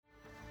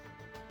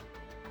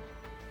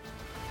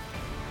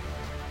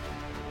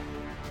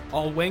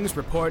All wings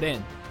report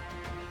in.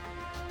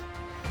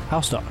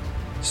 House Dog,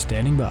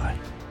 standing by.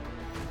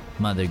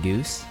 Mother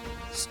Goose,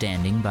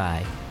 standing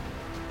by.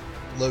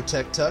 Low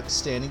Tech Tuck,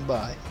 standing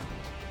by.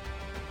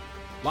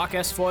 Lock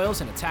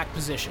S-foils in attack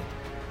position.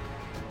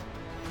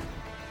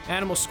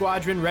 Animal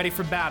Squadron ready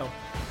for battle.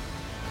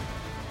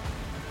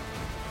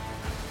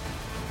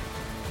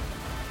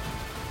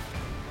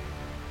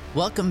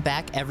 Welcome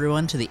back,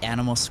 everyone, to the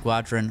Animal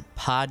Squadron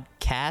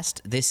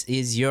podcast. This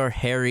is your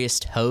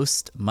hairiest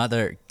host,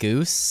 Mother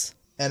Goose.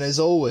 And as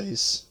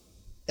always,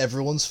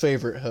 everyone's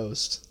favorite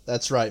host.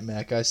 That's right,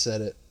 Mac, I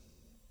said it.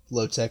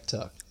 Low Tech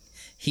Tuck.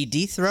 He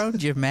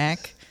dethroned you,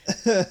 Mac.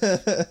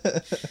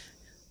 That's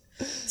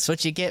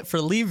what you get for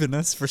leaving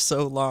us for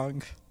so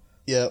long.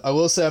 Yeah, I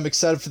will say I'm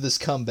excited for this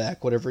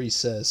comeback, whatever he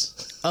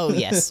says. Oh,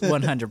 yes,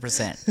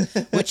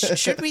 100%. Which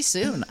should be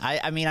soon.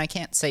 I mean, I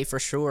can't say for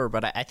sure,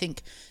 but I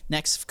think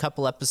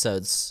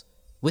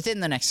within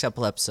the next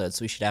couple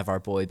episodes, we should have our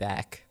boy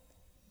back.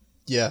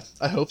 Yeah,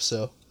 I hope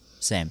so.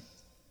 Same.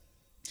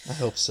 I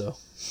hope so.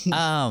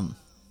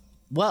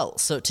 Well,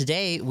 so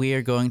today we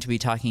are going to be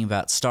talking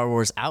about Star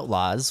Wars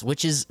Outlaws,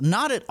 which is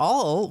not at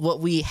all what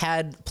we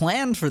had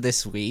planned for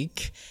this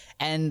week.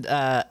 And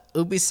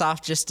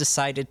Ubisoft just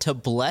decided to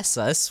bless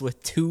us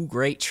with 2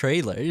 great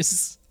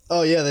trailers.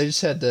 Oh yeah, they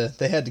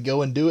had to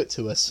go and do it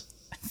to us.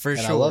 For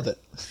sure. I love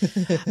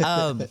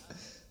it.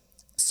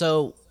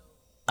 So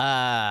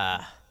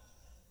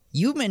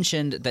you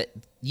mentioned that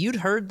you'd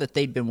heard that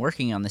they'd been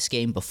working on this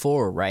game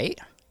before, right?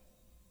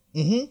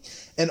 Mm-hmm.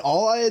 And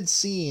all I had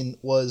seen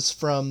was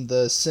from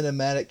the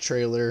cinematic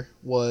trailer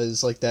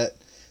was like that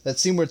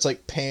scene where it's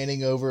like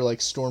panning over like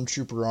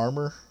stormtrooper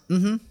armor.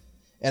 Mm-hmm.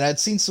 And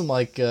I'd seen some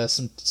like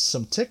some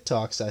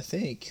TikToks, I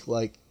think,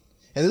 like,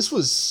 and this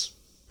was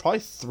probably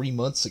 3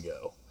 months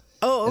ago.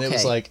 Oh, okay. And it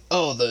was like,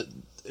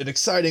 an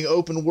exciting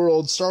open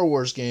world Star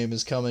Wars game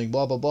is coming,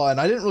 blah blah blah. And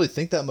I didn't really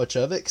think that much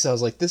of it because I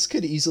was like, this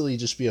could easily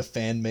just be a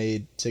fan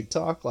made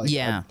TikTok. Like,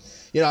 yeah,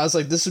 I was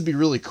like, this would be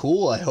really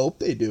cool. I hope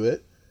they do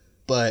it,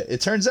 but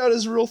it turns out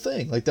it's a real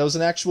thing. Like that was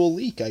an actual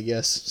leak, I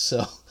guess.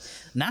 So.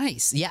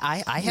 Nice. Yeah,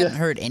 I hadn't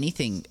heard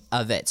anything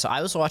of it. So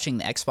I was watching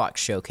the Xbox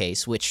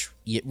showcase, which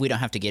we don't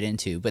have to get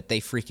into, but they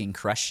freaking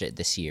crushed it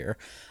this year.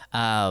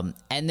 And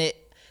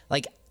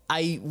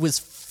I was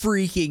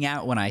freaking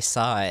out when I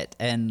saw it,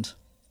 and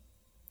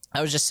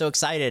I was just so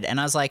excited. And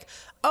I was like,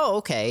 oh,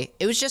 okay.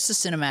 It was just a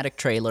cinematic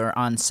trailer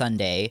on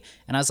Sunday.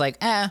 And I was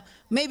like,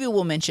 maybe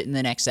we'll mention it in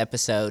the next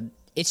episode.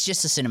 It's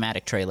just a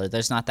cinematic trailer.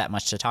 There's not that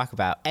much to talk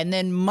about. And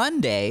then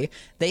Monday,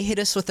 they hit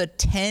us with a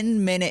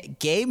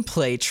 10-minute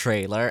gameplay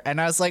trailer. And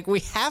I was like,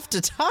 we have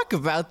to talk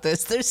about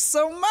this. There's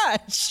so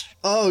much.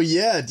 Oh,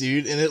 yeah,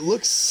 dude. And it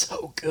looks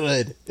so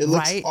good. It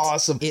looks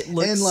awesome. It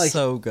looks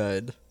so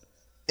good.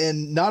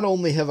 And not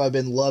only have I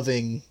been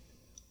loving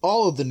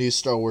all of the new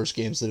Star Wars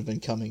games that have been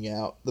coming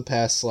out the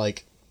past, I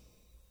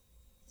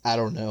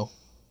don't know.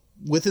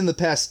 Within the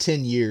past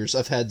 10 years,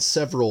 I've had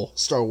several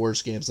Star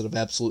Wars games that I've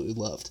absolutely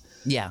loved.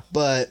 Yeah.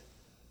 But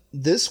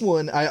this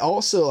one, I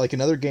also like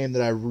another game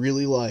that I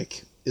really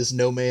like is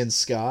No Man's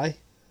Sky.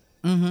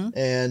 Mm-hmm.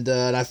 And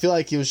I feel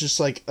like it was just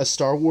like a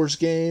Star Wars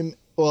game.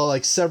 Well,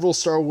 like several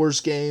Star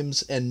Wars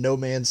games, and No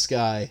Man's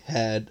Sky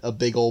had a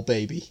big old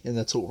baby, and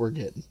that's what we're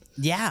getting.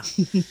 Yeah.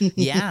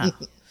 Yeah.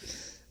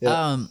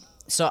 Yep.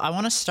 So I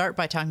want to start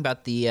by talking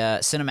about the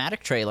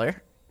cinematic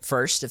trailer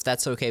first, if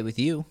that's okay with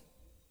you.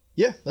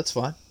 Yeah, that's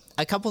fine.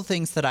 A couple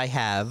things that I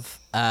have.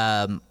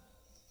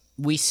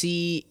 We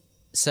see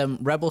some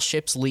rebel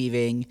ships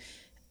leaving,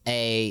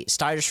 a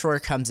Star Destroyer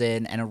comes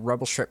in, and a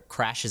rebel ship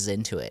crashes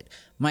into it.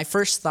 My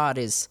first thought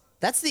is,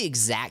 that's the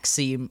exact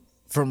scene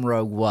from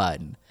Rogue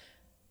One.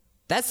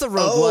 That's the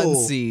Rogue One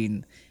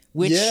scene,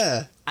 which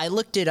I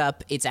looked it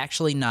up. It's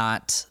actually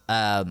not.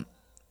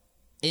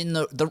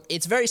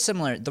 It's very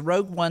similar. The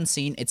Rogue One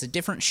scene, it's a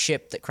different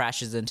ship that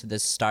crashes into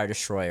this Star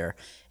Destroyer.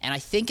 And I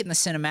think in the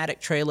cinematic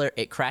trailer,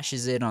 it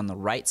crashes in on the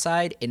right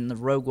side. In the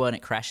Rogue One,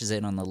 it crashes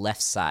in on the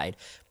left side.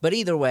 But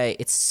either way,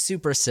 it's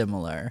super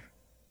similar.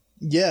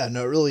 Yeah,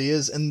 no, it really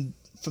is. And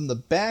from the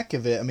back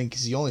of it, I mean,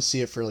 because you only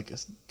see it for like a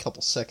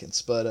couple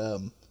seconds, but I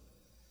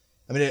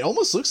mean, it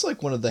almost looks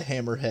like one of the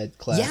Hammerhead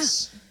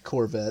class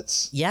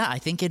Corvettes. Yeah, I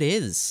think it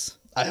is.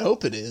 I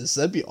hope it is.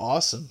 That'd be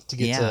awesome to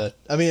get to.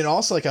 I mean, and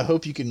also like I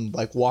hope you can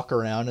like walk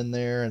around in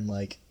there and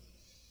like,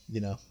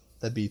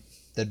 that'd be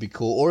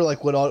cool. Or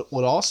like what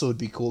also would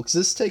be cool, because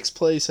this takes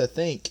place, I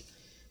think,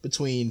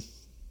 between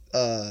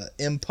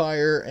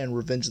Empire and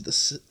Revenge of the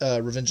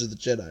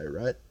Jedi,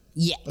 right?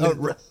 Yeah.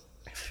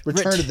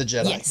 Return of the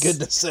Jedi. Yes.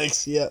 Goodness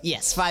sakes, yeah.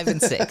 Yes, 5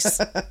 and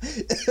 6.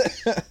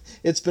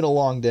 It's been a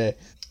long day,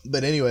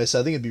 but anyway, so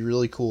I think it'd be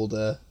really cool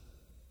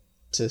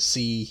to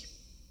see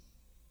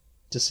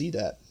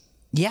that.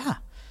 Yeah.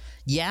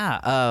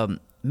 Yeah.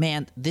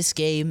 Man, this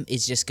game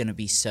is just going to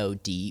be so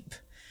deep.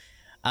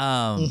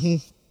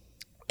 And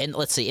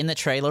let's see, in the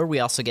trailer, we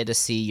also get to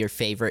see your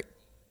favorite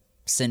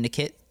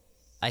syndicate,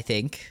 I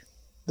think.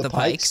 The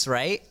Pikes,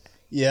 right?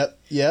 Yep.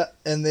 Yeah.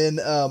 And then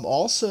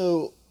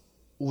also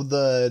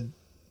the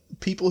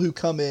people who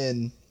come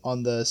in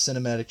on the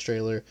cinematic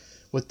trailer,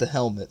 with the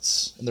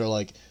helmets, and they're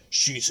like,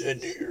 "She's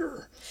in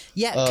here."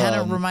 Yeah, it kind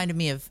of reminded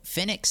me of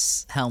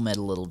Phoenix's helmet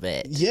a little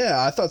bit.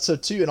 Yeah, I thought so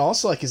too. And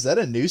also, like, is that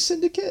a new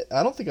syndicate?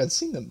 I don't think I'd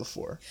seen them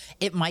before.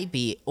 It might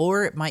be,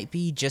 or it might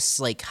be just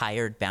like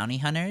hired bounty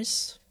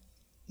hunters.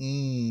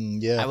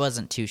 Yeah. I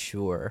wasn't too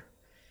sure.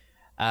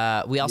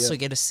 We also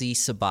get to see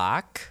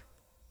Sabak.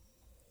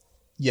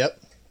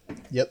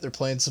 Yep, they're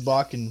playing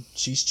Sabak, and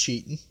she's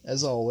cheating,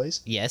 as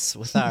always. Yes,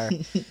 with our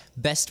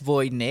best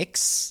boy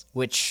Nyx,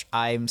 which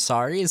I'm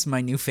sorry is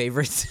my new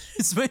favorite.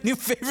 It's my new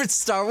favorite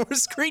Star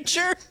Wars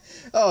creature.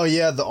 Oh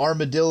yeah, the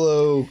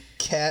armadillo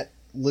cat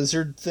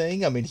lizard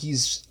thing. I mean,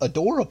 he's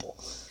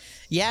adorable.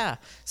 Yeah,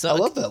 so I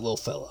love that little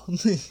fella.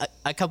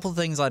 a couple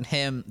things on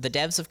him. The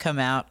devs have come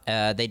out.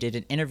 They did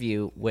an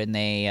interview when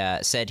they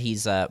said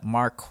he's a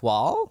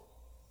Marqual.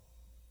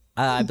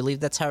 I believe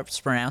that's how it's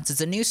pronounced.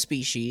 It's a new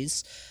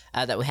species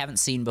that we haven't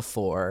seen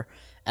before.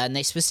 And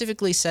they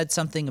specifically said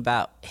something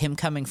about him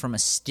coming from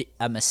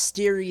a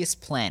mysterious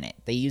planet.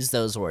 They use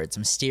those words,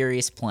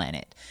 mysterious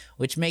planet,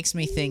 which makes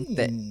me think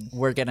that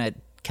we're going to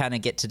kind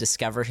of get to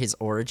discover his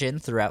origin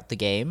throughout the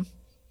game.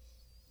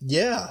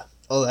 Yeah.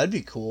 Oh, that'd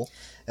be cool.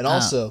 And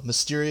also,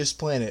 mysterious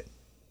planet.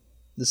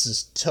 This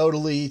is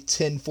totally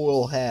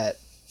tinfoil hat,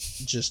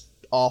 just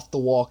off the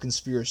wall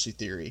conspiracy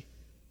theory.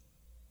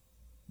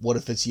 What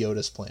if it's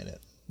Yoda's planet?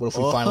 What if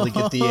we finally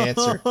get the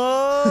answer?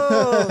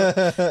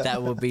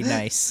 That would be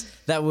nice.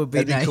 That would be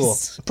That'd nice. be cool.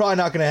 Probably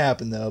not going to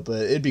happen though,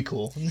 but it'd be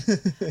cool.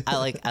 I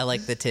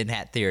like the tin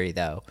hat theory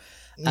though.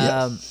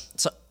 Yeah.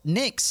 So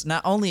Nyx,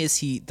 not only is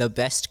he the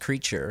best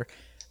creature,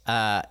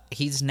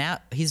 he's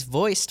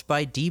voiced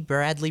by D.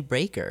 Bradley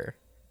Baker.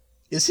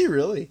 Is he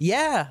really?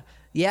 Yeah.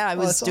 I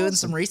was that's doing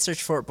awesome. some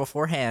research for it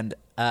beforehand.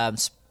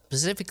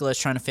 Specifically, I was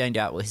trying to find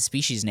out what his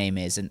species name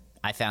is, and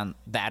I found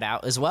that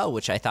out as well,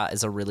 which I thought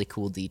is a really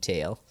cool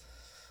detail.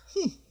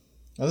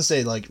 I would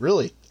say, like,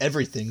 really,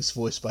 everything's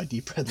voiced by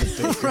D. Bradley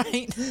Baker.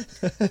 Right?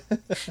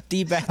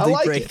 D. Bradley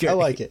Baker I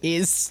like it.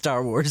 is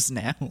Star Wars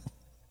now.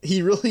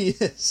 He really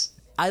is.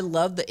 I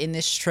love that in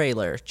this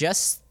trailer,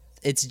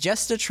 it's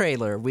just a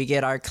trailer, we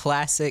get our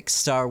classic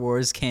Star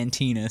Wars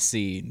cantina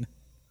scene.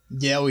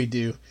 Yeah, we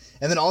do.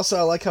 And then also,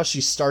 I like how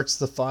she starts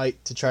the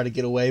fight to try to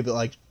get away, but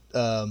like,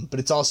 but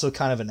it's also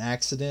kind of an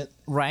accident.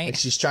 Right. Like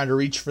she's trying to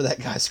reach for that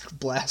guy's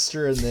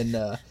blaster, and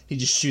then he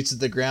just shoots at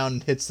the ground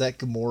and hits that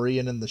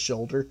Gamorrean in the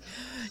shoulder.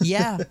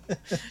 Yeah.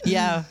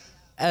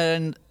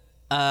 And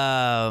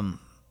I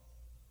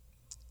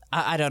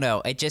don't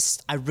know.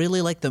 I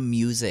really like the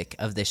music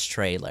of this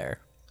trailer.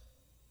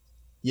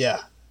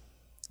 Yeah.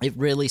 It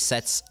really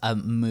sets a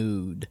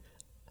mood.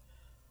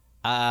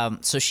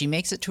 So she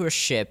makes it to her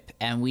ship,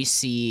 and we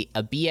see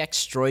a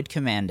BX droid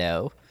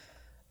commando,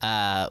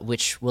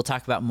 which we'll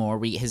talk about more.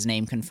 We get his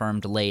name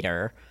confirmed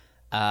later.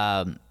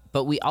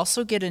 But we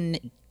also get a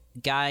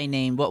guy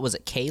named, what was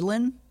it,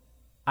 Kalen?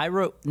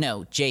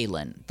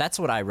 Jalen. That's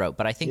what I wrote,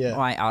 but I think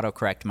my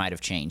autocorrect might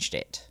have changed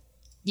it.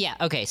 Yeah,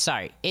 okay,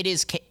 sorry. It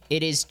is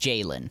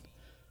Jalen.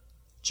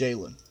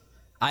 Jalen.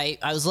 I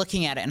was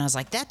looking at it, and I was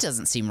like, that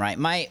doesn't seem right.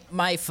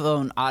 My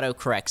phone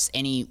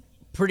autocorrects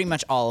pretty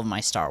much all of my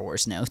Star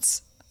Wars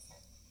notes.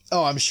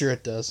 Oh, I'm sure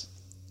it does.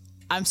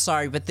 I'm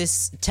sorry, but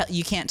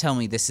you can't tell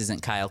me this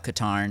isn't Kyle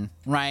Katarn,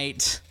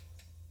 right?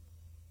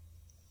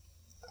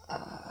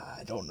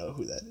 I don't know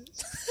who that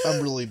is.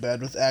 I'm really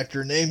bad with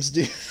actor names,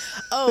 dude.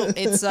 Oh,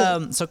 it's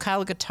so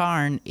Kyle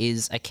Katarn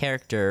is a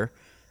character,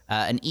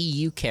 an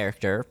EU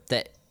character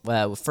that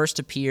first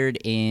appeared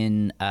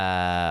in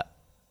what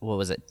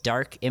was it,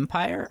 Dark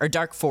Empire or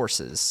Dark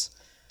Forces.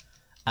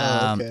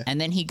 Okay.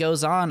 And then he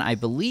goes on, I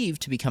believe,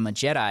 to become a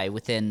Jedi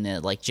within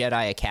the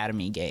Jedi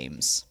Academy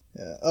games.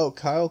 Yeah. Oh,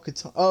 Kyle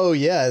Katarn. Oh,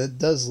 yeah, it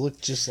does look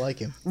just like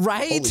him.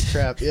 Right? Holy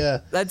crap,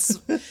 yeah. That's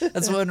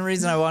one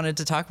reason I wanted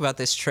to talk about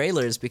this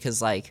trailer is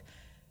because,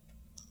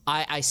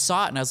 I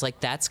saw it and I was like,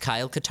 that's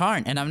Kyle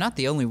Katarn. And I'm not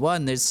the only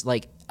one. There's,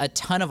 a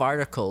ton of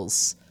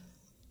articles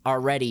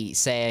already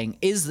saying,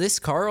 is this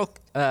Kyle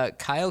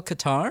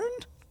Katarn?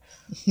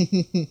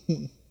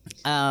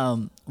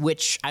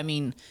 Which, I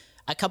mean,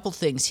 a couple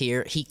things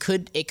here. It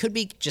could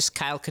be just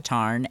Kyle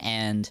Katarn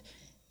and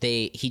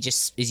he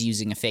just is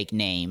using a fake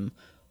name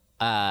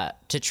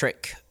to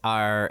trick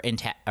our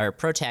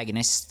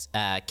protagonist,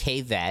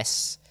 Kay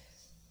Vess,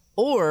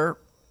 or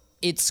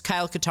it's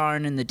Kyle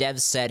Katarn and the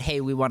devs said,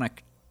 "Hey, we want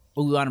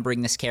to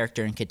bring this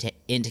character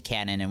into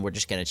canon, and we're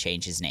just going to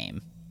change his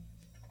name."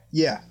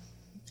 Yeah.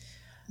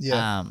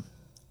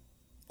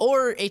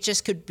 Or it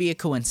just could be a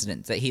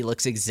coincidence that he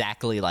looks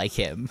exactly like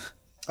him.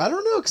 I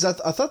don't know, because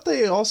I thought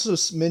they also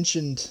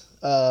mentioned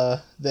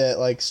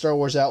that Star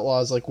Wars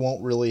Outlaws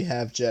won't really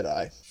have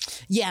Jedi.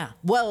 Yeah,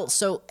 well,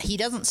 so he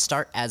doesn't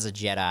start as a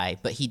Jedi,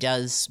 but he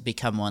does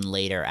become one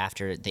later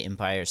after the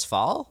Empire's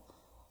fall.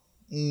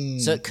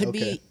 So it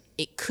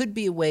could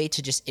be a way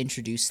to just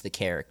introduce the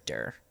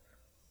character.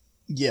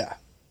 Yeah,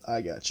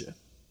 I gotcha.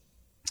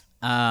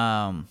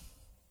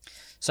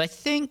 So I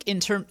think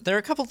there are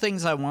a couple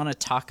things I want to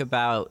talk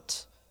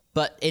about,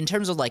 but in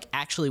terms of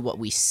actually what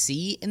we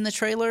see in the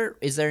trailer,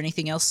 is there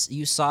anything else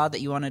you saw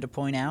that you wanted to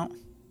point out?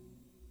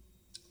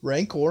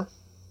 Rancor.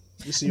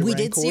 We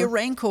did see a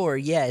Rancor,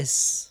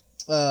 yes.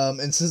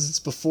 And since it's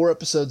before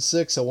episode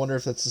 6, I wonder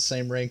if that's the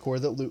same Rancor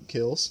that Luke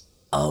kills.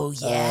 Oh,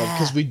 yeah.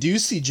 Because we do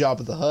see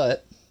Jabba the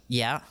Hutt.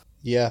 Yeah.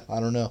 Yeah, I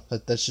don't know.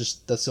 That's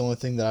the only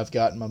thing that I've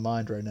got in my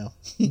mind right now.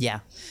 Yeah.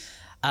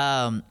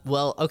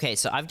 Well, okay,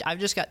 so I've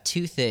just got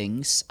two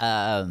things.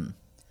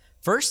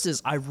 First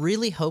is I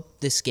really hope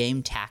this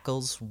game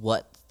tackles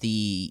what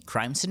the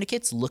crime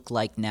syndicates look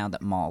like now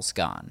that Maul's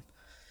gone.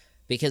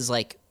 Because,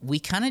 like,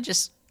 we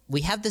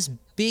have this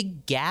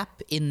big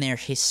gap in their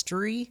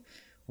history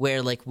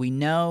where, like, we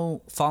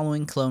know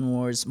following Clone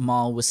Wars,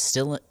 Maul was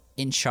still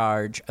in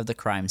charge of the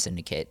crime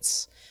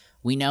syndicates.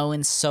 We know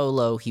in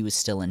Solo he was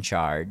still in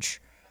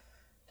charge.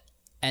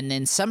 And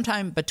then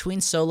sometime between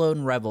Solo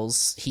and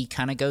Rebels, he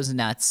kind of goes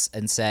nuts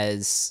and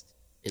says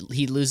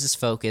he loses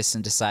focus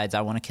and decides,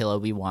 I want to kill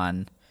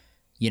Obi-Wan.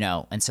 You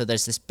know, and so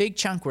there's this big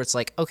chunk where it's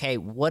like, okay,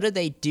 what do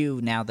they do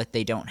now that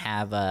they don't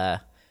have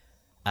a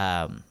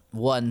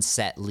one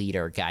set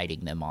leader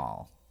guiding them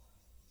all?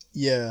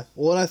 Yeah.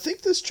 Well, and I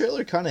think this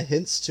trailer kind of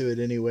hints to it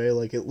anyway.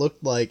 Like, it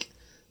looked like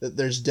that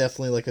there's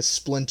definitely like a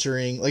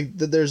splintering, like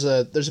there's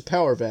a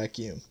power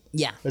vacuum.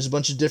 Yeah. There's a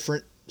bunch of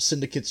different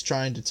syndicates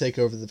trying to take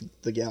over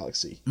the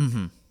galaxy.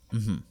 Mm-hmm.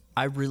 Mm-hmm.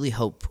 I really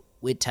hope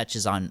it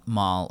touches on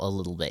Maul a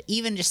little bit,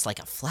 even just like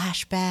a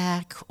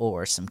flashback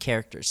or some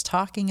characters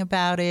talking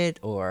about it,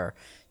 or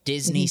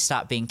Disney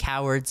stop being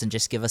cowards and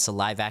just give us a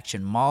live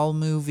action Maul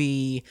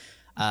movie.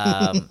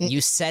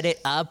 You set it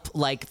up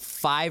like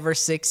 5 or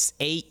 6,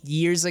 8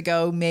 years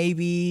ago,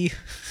 maybe.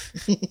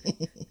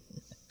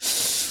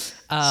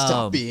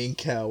 Stop being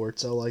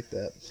cowards. I like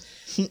that.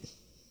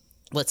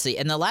 Let's see.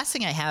 And the last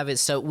thing I have is,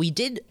 so we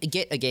did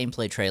get a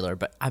gameplay trailer,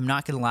 but I'm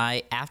not going to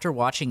lie. After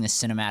watching this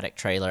cinematic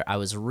trailer, I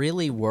was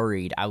really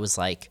worried. I was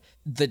like,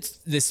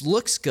 this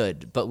looks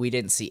good, but we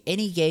didn't see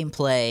any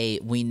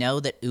gameplay. We know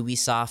that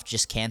Ubisoft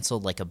just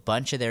canceled like a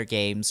bunch of their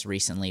games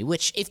recently,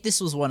 which if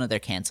this was one of their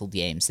canceled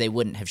games, they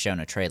wouldn't have shown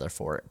a trailer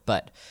for it.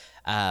 But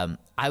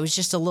I was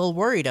just a little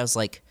worried. I was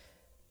like,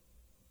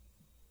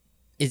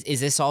 is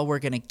this all we're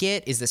going to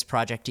get? Is this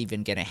project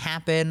even going to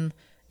happen?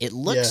 It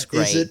looks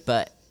great,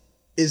 but...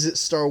 Is it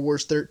Star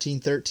Wars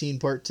 1313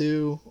 Part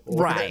 2?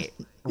 Right,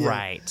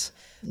 right.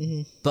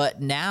 Mm-hmm.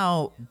 But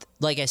now,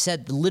 like I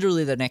said,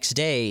 literally the next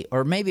day,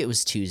 or maybe it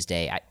was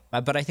Tuesday,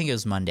 but I think it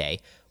was Monday,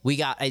 we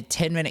got a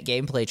 10-minute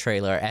gameplay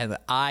trailer, and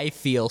I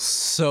feel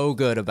so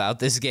good about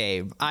this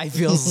game. I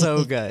feel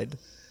so good.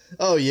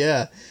 Oh,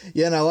 yeah.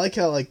 Yeah, and I like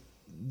how, like,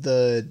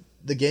 the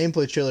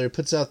gameplay trailer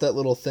puts out that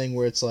little thing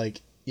where it's like,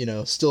 you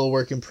know, still a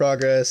work in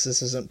progress.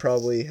 This isn't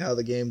probably how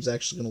the game's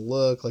actually going to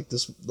look. Like,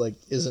 this, like,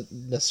 isn't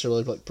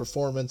necessarily, like,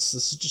 performance.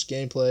 This is just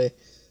gameplay,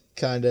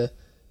 kind of.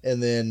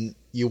 And then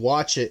you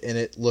watch it, and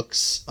it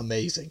looks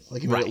amazing.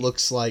 Like, I mean, It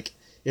looks like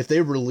if they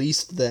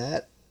released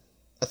that,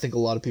 I think a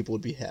lot of people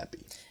would be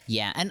happy.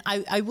 Yeah, and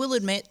I will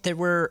admit there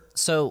were...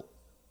 So,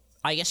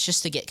 I guess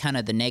just to get kind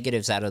of the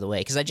negatives out of the way,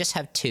 because I just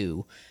have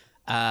two.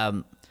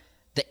 The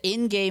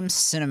in-game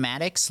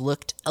cinematics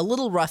looked a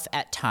little rough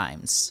at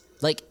times.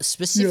 Like,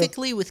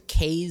 specifically with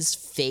Kay's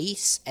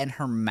face and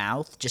her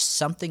mouth, just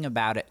something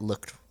about it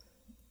looked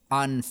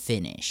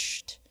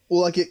unfinished.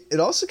 Well, like, it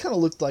also kind of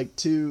looked like,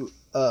 too,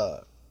 I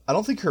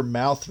don't think her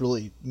mouth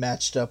really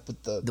matched up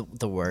with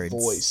the words.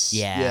 Voice.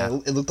 Yeah. Yeah,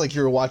 it looked like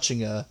you were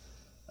watching a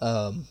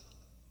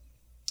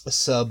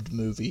subbed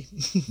movie.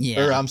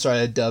 Yeah. Or, I'm sorry,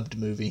 a dubbed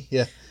movie.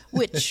 Yeah.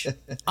 Which,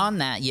 on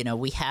that, you know,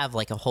 we have,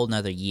 like, a whole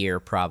nother year,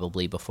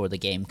 probably, before the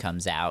game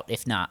comes out,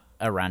 if not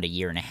around a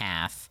year and a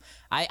half.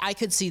 I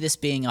could see this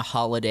being a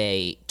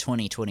holiday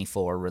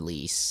 2024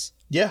 release.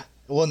 Yeah.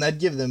 Well, and that'd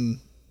give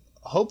them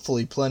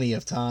hopefully plenty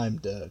of time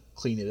to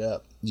clean it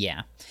up.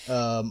 Yeah.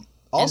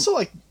 Also,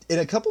 like, in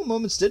a couple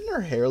moments, didn't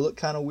her hair look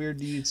kind of weird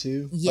to you,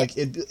 too? Yeah. Like,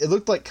 it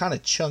looked like kind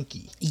of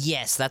chunky.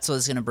 Yes, that's what I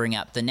was going to bring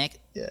up. In the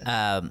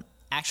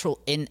actual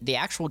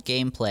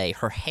gameplay,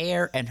 her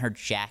hair and her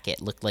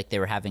jacket looked like they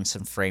were having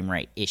some frame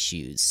rate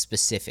issues,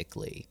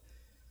 specifically.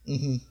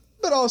 Mm-hmm.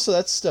 But also,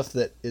 that's stuff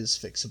that is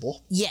fixable.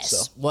 Yes,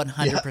 so,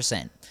 100%.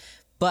 Yeah.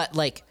 But,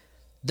 like,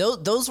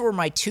 those were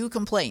my two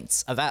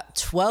complaints. About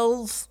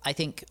 12, I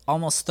think,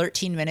 almost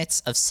 13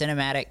 minutes of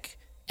cinematic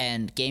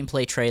and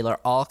gameplay trailer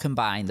all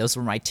combined. Those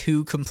were my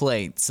two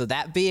complaints. So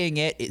that being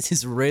it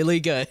is really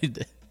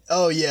good.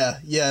 Oh, yeah.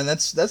 Yeah, and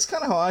that's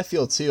kind of how I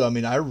feel, too. I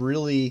mean, I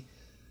really...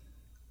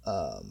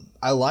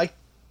 I like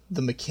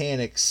the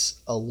mechanics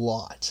a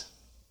lot.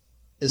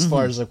 As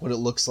far as, like, what it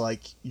looks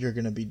like you're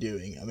going to be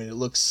doing. I mean, it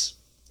looks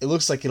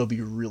like it'll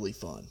be really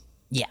fun.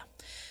 Yeah.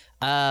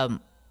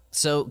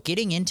 So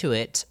getting into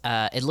it,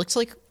 it looks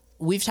like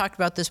we've talked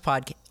about this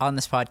on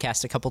this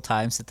podcast a couple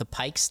times that the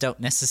Pikes don't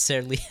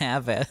necessarily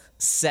have a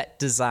set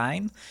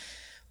design.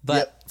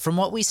 But from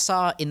what we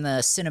saw in the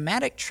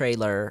cinematic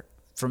trailer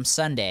from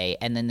Sunday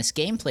and then this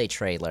gameplay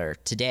trailer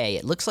today,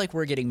 it looks like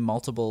we're getting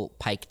multiple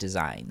Pike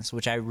designs,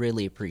 which I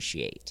really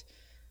appreciate.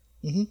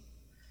 Mm-hmm.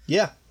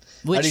 Yeah.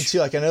 I do too.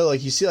 Like, I know,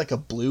 like, you see, like, a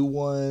blue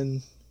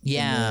one,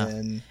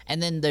 Yeah.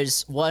 And then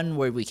there's one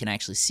where we can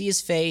actually see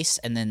his face,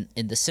 and then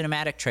in the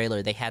cinematic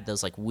trailer they had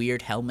those like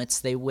weird helmets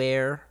they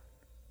wear.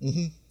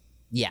 Mm-hmm.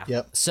 Yeah.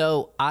 Yep.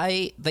 So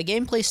the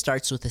gameplay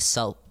starts with a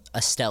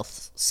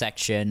stealth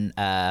section.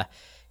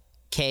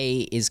 Kay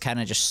is kind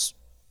of just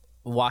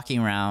walking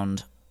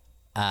around,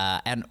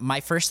 and my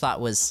first thought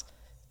was,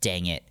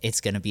 dang it,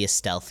 it's going to be a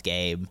stealth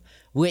game,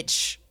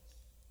 which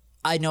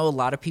I know a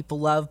lot of people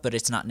love, but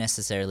it's not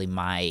necessarily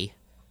my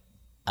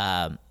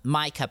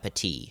cup of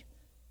tea.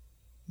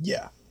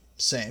 yeah,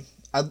 same.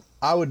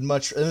 I would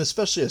much, and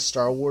especially a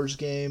Star Wars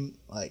game,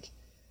 like,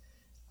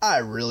 I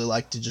really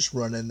like to just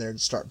run in there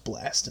and start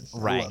blasting.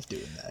 Right. I love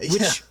doing that.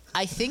 Which Yeah.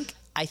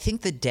 I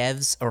think the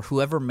devs or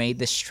whoever made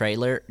this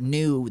trailer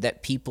knew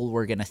that people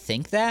were going to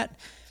think that,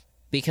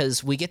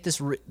 because we get this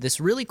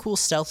really cool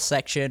stealth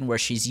section where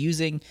she's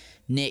using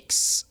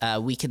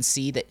Nyx. We can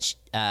see that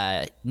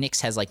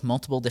Nyx has like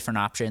multiple different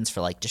options for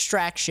like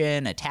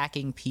distraction,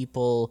 attacking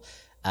people,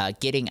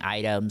 getting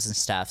items and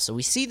stuff. So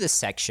we see this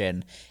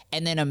section,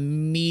 and then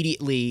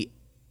immediately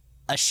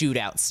a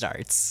shootout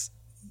starts.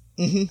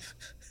 Mm-hmm.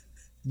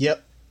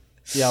 Yep.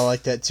 Yeah, I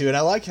like that too. And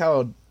I like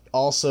how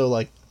also,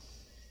 like,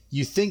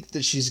 you think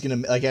that she's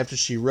going to, like, after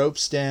she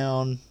ropes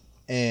down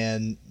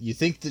and you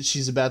think that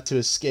she's about to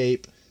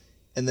escape,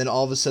 and then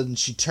all of a sudden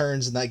she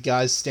turns and that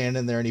guy's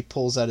standing there and he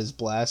pulls out his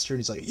blaster and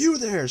he's like, "You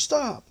there,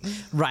 stop."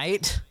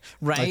 Right.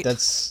 Like,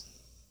 that's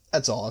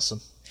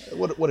awesome.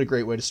 What a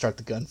great way to start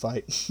the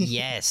gunfight.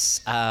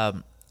 Yes.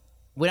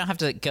 We don't have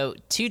to go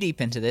too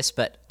deep into this,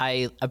 but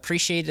I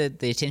appreciated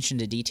the attention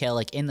to detail.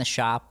 Like in the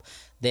shop,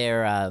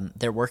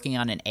 they're working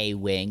on an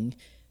A-wing,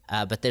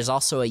 but there's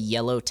also a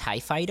yellow TIE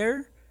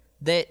fighter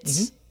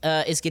that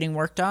is getting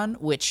worked on,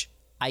 which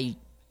I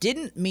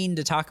didn't mean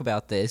to talk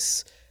about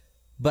this,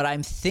 but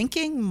I'm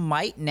thinking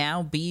might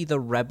now be the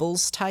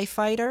Rebels TIE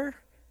fighter,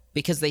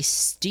 because they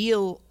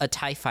steal a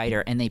TIE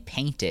fighter and they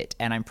paint it,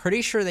 and I'm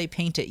pretty sure they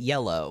paint it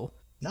yellow.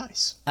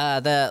 Nice.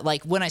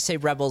 When I say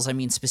Rebels, I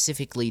mean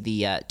specifically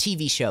the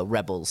TV show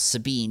Rebels,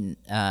 Sabine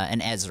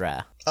and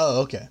Ezra.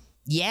 Oh, okay.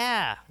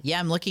 Yeah,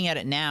 I'm looking at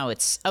it now.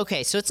 It's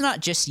okay, so it's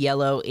not just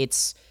yellow,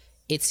 it's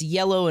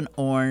yellow and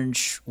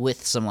orange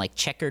with some like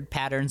checkered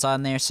patterns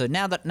on there. So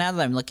now that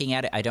I'm looking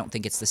at it, I don't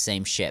think it's the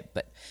same ship,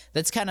 but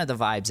that's kind of the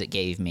vibes it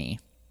gave me.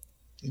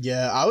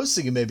 Yeah, I was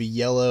thinking maybe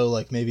yellow,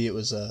 like maybe it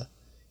was a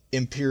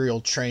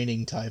Imperial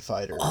training TIE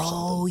fighter or something.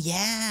 Oh,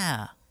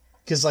 yeah.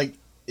 Because, like,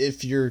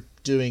 if you're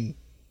doing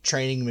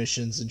training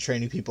missions and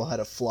training people how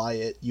to fly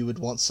it, you would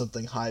want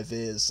something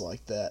high-vis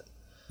like that.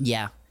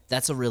 Yeah,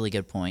 that's a really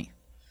good point.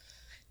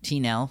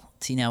 T-Nell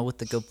with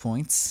the good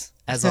points,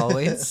 as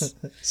always.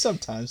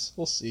 Sometimes.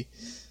 We'll see.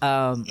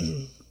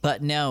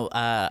 But no,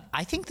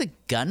 I think the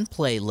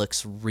gunplay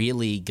looks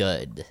really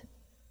good.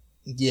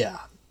 Yeah.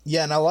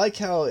 Yeah, and I like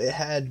how it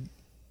had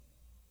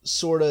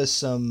sort of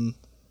some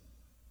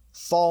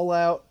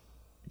Fallout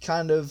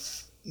kind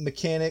of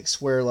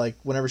mechanics where, like,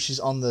 whenever she's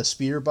on the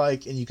speeder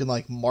bike and you can,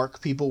 like,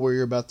 mark people where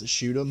you're about to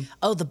shoot them.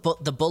 Oh, the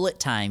bullet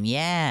time,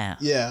 yeah.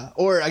 Yeah,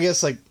 or I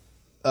guess, like,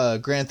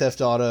 Grand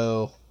Theft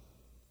Auto,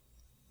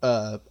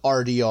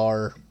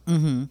 RDR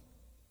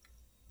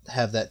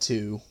have that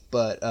too.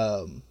 But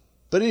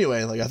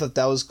anyway, like, I thought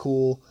that was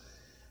cool.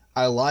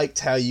 I liked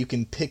how you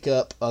can pick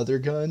up other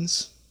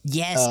guns.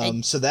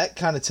 Yes. So that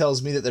kind of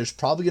tells me that there's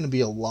probably going to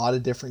be a lot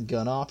of different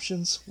gun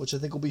options, which I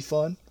think will be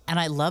fun. And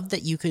I love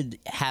that you could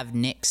have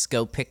Nyx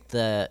go pick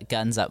the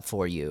guns up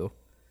for you.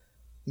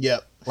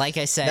 Yep. Like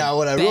I said,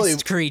 now,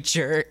 best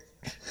creature.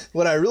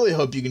 What I really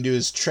hope you can do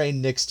is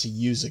train Nyx to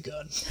use a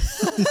gun.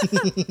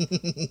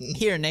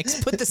 Here,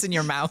 Nyx, put this in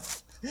your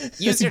mouth.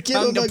 Use your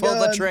tongue to pull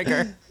the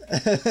trigger.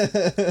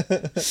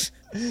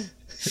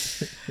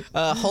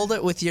 Hold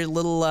it with your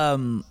little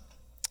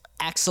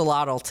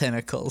axolotl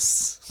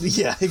tentacles.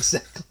 Yeah,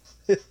 exactly.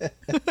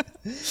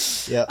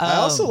 Yeah, I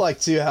also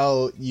like too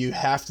how you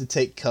have to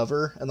take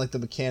cover and like the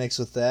mechanics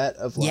with that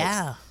of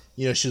like,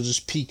 you know, she'll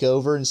just peek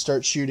over and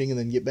start shooting and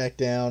then get back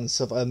down and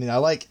stuff. I mean, I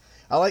like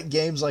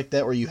games like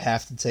that where you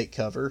have to take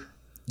cover.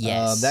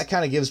 Yes, that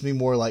kind of gives me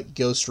more like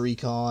Ghost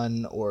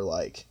Recon or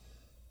like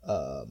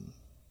The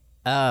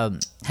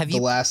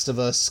Last of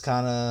Us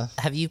kind of.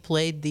 Have you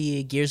played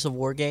the Gears of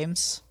War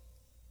games?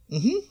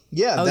 Mm-hmm.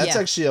 Yeah, that's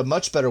actually a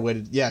much better way to.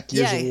 Yeah,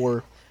 Gears of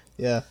War.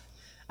 Yeah.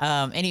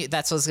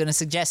 That's what I was going to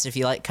suggest. If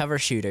you like cover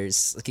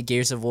shooters, like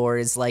Gears of War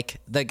is like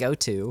the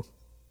go-to.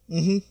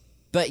 Mm-hmm.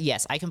 But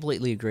yes, I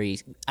completely agree.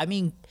 I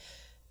mean,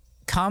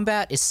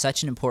 combat is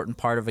such an important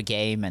part of a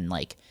game, and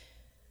like,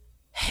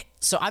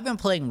 so I've been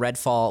playing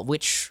Redfall,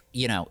 which,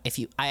 you know,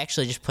 I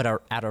actually just put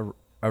out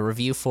a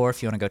review for,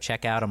 if you want to go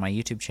check out on my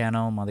YouTube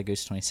channel, Mother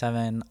Goose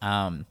 27.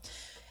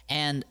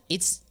 And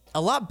it's a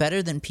lot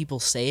better than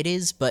people say it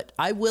is, but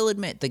I will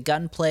admit the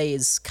gunplay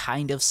is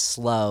kind of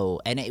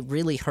slow, and it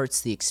really hurts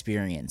the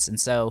experience. And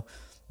so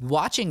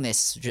watching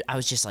this, I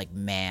was just like,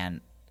 man,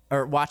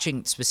 or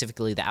watching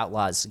specifically the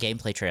Outlaws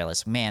gameplay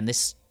trailers, man,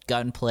 this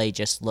gunplay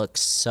just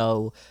looks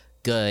so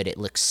good. It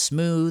looks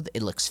smooth,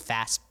 it looks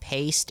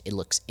fast-paced, it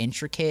looks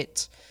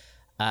intricate,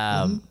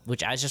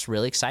 which I was just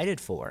really excited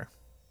for.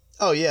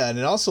 Oh yeah, and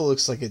it also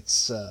looks like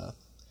it's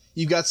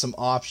you've got some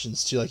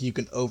options too. Like you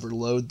can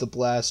overload the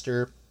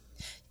blaster.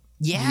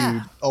 Yeah.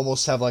 You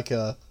almost have like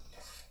a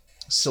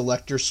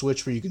selector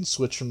switch where you can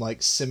switch from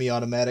like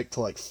semi-automatic to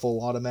like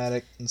full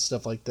automatic and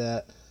stuff like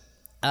that.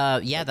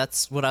 Yeah,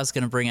 that's what I was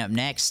going to bring up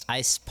next.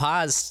 I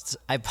paused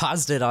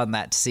it on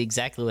that to see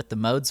exactly what the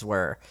modes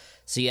were.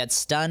 So you had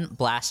stun,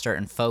 blaster,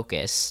 and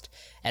focused.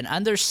 And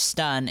under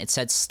stun, it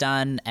said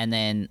stun and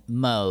then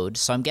mode.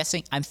 So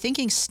I'm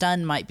thinking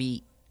stun might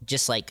be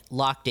just like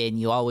locked in.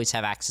 You always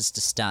have access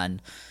to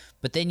stun.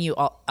 But then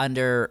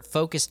under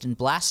focused and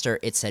blaster,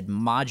 it said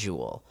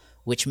module,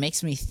 which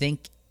makes me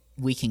think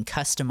we can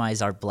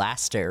customize our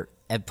blaster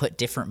and put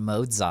different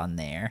modes on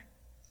there.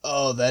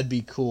 Oh, that'd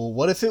be cool.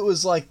 What if it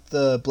was like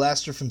the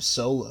blaster from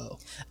Solo?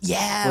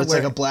 Yeah. Where it's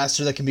like a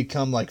blaster that can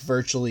become like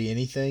virtually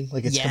anything.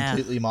 Like it's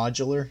completely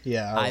modular.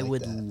 Yeah, I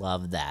would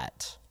love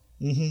that.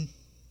 Mm-hmm.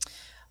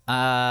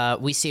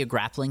 We see a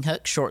grappling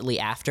hook shortly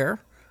after.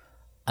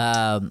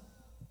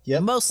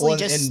 Yep. Mostly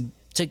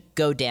to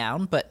go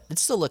down, but it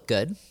still looked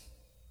good.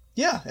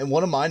 Yeah, and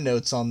one of my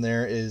notes on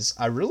there is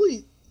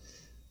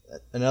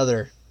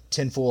another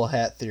tinfoil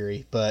hat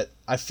theory, but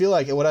I feel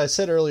like what I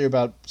said earlier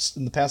about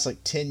in the past like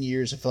 10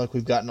 years, I feel like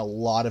we've gotten a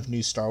lot of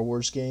new Star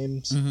Wars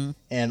games,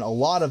 and a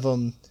lot of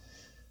them,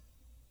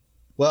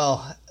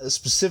 well,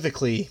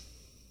 specifically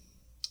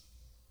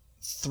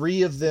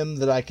 3 of them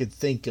that I could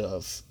think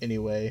of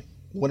anyway,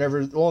 not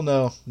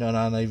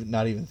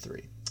even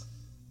 3,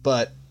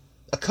 but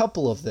a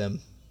couple of them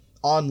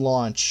on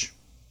launch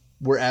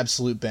were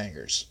absolute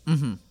bangers.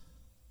 Mm-hmm.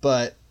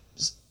 But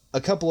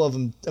a couple of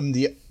them, and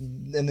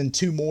then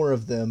 2 more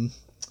of them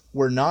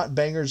were not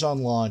bangers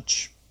on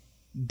launch,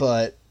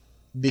 but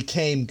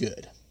became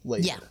good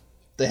later. Yeah.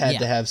 They had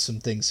to have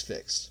some things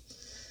fixed.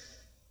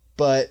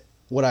 But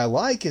what I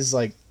like is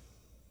like,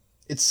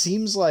 it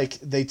seems like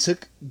they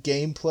took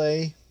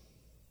gameplay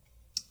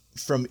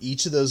from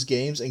each of those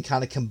games and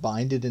kind of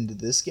combined it into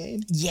this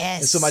game.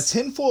 Yes. And so my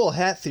tinfoil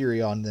hat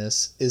theory on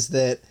this is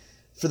that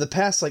for the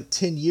past like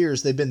 10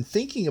 years, they've been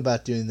thinking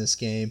about doing this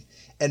game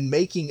and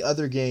making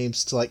other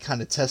games to like kind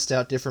of test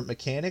out different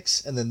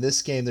mechanics, and then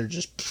this game they're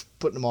just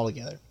putting them all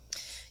together.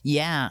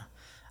 Yeah,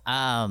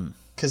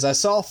 because I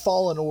saw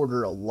Fallen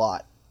Order a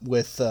lot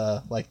with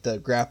like the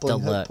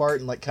grappling hook part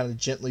and like kind of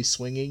gently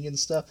swinging and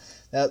stuff.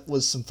 That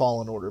was some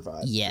Fallen Order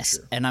vibes. Yes, for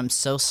sure. And I'm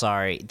so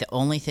sorry. The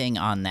only thing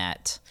on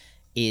that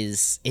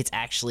is it's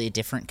actually a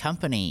different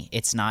company.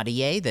 It's not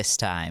EA this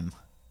time.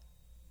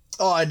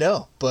 Oh, I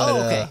know, but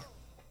okay.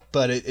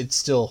 But it's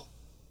still.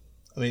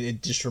 I mean,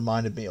 it just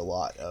reminded me a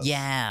lot of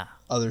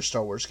other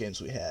Star Wars games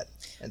we had,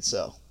 and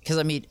so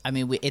because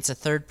it's a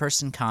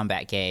third-person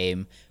combat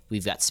game.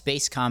 We've got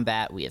space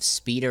combat, we have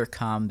speeder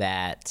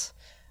combat.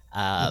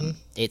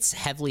 It's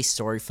heavily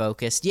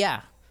story-focused.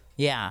 Yeah,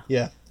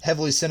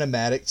 heavily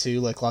cinematic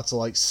too, like lots of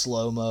like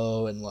slow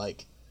mo and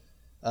like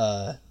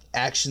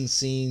action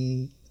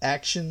scenes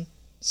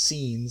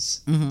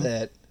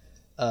that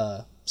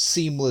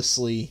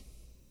seamlessly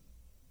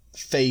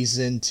phase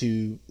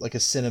into like a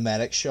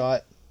cinematic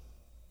shot.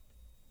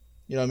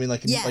 You know what I mean?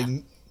 Like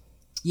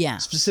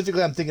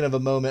specifically, I'm thinking of a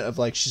moment of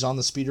like she's on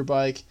the speeder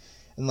bike,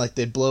 and like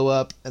they blow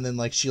up, and then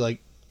like she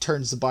like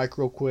turns the bike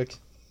real quick,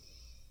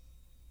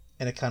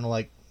 and it kind of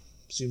like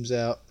zooms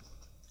out.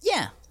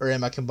 Yeah. Or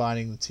am I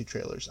combining the 2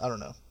 trailers? I don't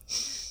know.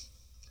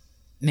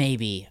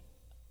 Maybe.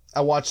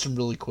 I watched them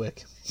really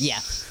quick. Yeah.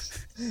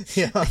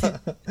 Yeah.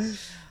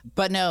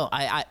 But no,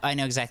 I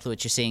know exactly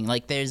what you're saying.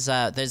 Like there's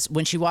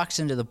when she walks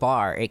into the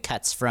bar, it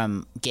cuts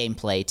from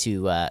gameplay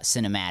to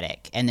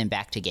cinematic, and then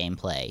back to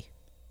gameplay.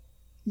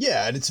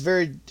 Yeah, and it's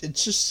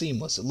just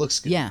seamless. It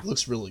looks good. Yeah. It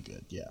looks really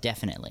good. Yeah.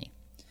 Definitely.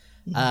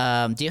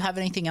 Do you have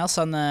anything else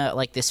on the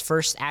like this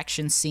first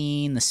action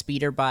scene, the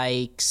speeder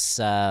bikes?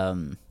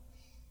 The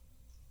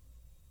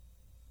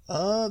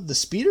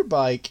speeder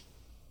bike,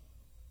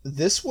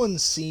 this one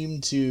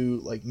seemed to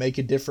like make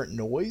a different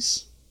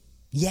noise.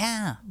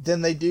 Yeah.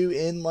 Than they do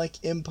in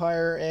like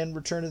Empire and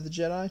Return of the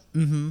Jedi.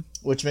 Mm-hmm.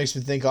 Which makes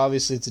me think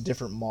obviously it's a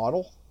different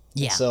model.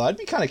 Yeah. And so I'd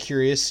be kind of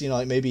curious,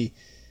 like maybe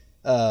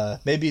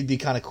it'd be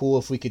kind of cool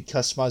if we could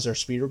customize our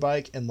speeder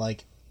bike and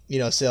like,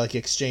 say like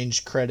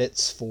exchange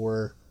credits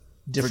for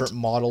different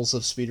models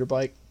of speeder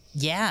bike.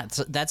 Yeah,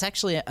 so that's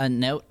actually a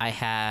note I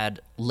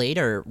had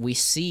later. We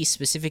see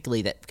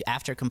specifically that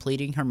after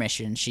completing her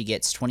mission, she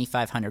gets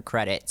 2,500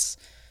 credits.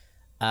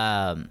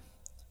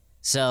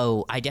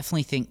 So I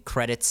definitely think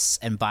credits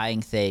and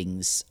buying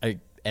things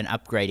and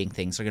upgrading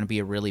things are going to be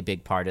a really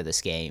big part of this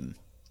game.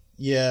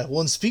 Yeah,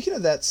 well, and speaking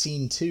of that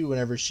scene too,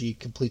 whenever she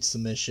completes the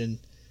mission,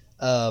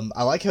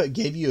 I like how it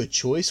gave you a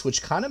choice,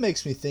 which kind of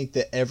makes me think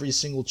that every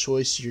single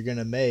choice you're going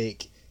to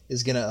make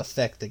is going to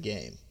affect the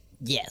game.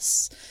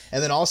 Yes.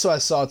 And then also I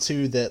saw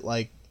too that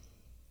like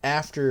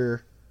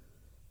after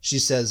she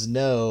says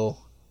no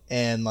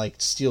and like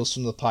steals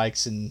from the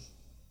pikes and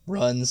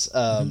runs,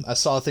 I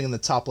saw a thing in the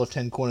top left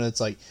hand corner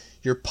that's like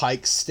your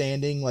pike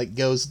standing like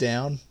goes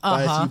down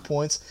by a few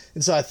points.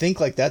 And so I think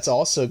like that's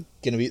also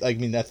going to be like,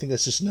 I think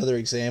that's just another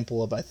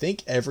example of I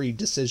think every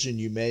decision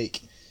you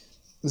make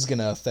is going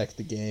to affect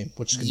the game,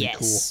 which is going to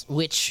be cool.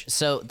 Which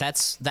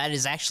that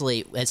is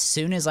actually, as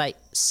soon as I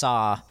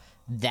saw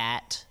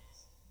that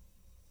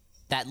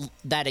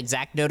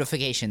exact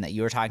notification that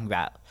you were talking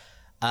about,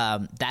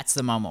 that's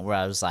the moment where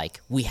I was like,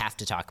 we have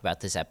to talk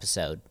about this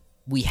episode.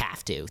 We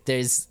have to.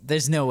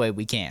 There's no way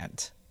we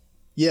can't.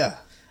 Yeah.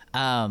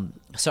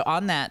 So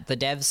on that, the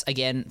devs,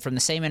 again, from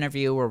the same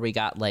interview where we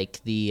got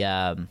like the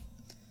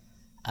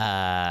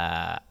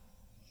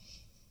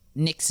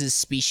Nyx's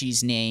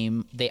species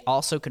name, they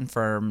also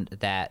confirmed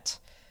that,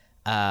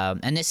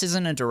 and this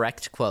isn't a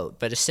direct quote,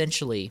 but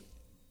essentially,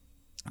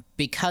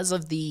 because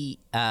of the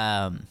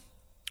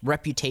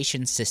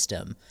reputation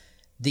system,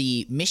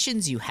 the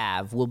missions you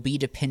have will be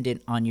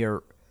dependent on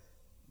your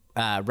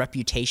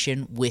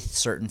reputation with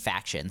certain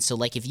factions. So,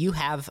 like, if you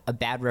have a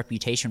bad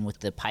reputation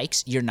with the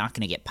Pikes, you're not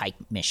going to get Pike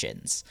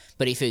missions.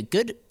 But if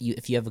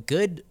you have a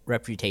good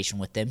reputation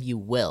with them, you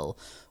will,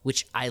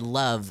 which I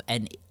love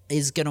and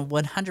is going to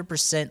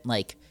 100%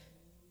 like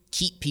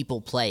keep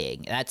people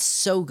playing. That's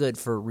so good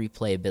for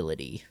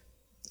replayability.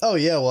 Oh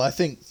yeah, well, I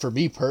think for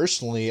me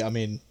personally, I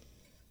mean,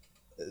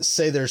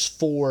 say there's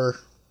 4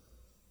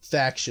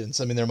 factions.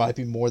 I mean, there might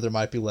be more, there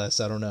might be less,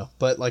 I don't know.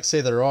 But like,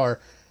 say there are,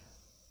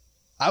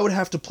 I would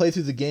have to play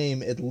through the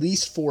game at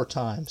least 4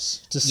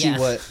 times to see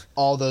what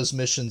all those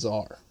missions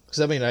are. Because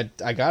I mean,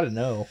 I gotta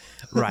know.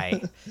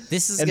 Right.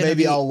 This is and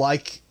maybe I'll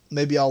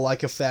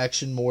like a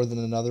faction more than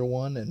another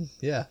one, and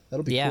yeah,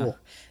 that'll be cool.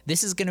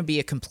 This is gonna be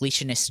a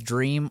completionist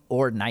dream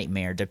or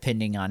nightmare,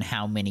 depending on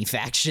how many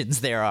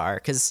factions there are.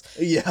 Because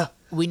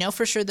we know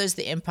for sure there's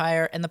the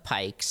Empire and the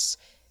Pikes.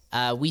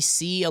 We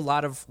see a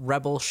lot of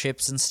rebel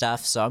ships and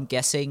stuff, so I'm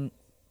guessing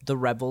the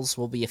rebels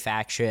will be a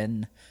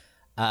faction.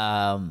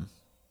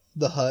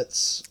 The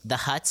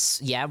Hutts.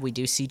 Yeah, we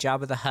do see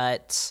Jabba the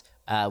Hutt.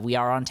 We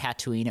are on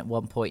Tatooine at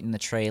one point in the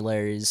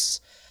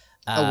trailers.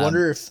 I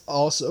wonder if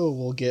also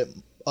we'll get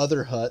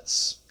other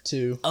Hutts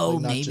too. Oh,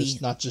 like maybe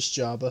not just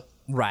Jabba.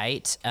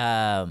 Right.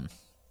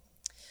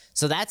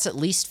 So that's at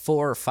least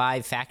 4 or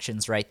 5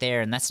 factions right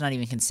there, and that's not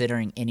even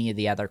considering any of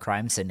the other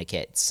crime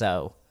syndicates.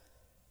 So,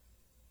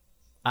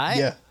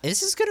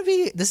 this is gonna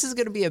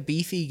be a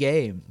beefy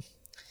game.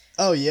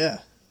 Oh yeah.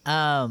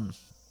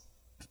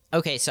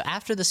 Okay, so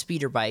after the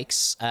speeder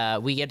bikes,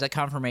 we get the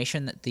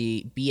confirmation that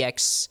the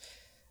BX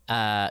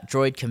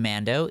droid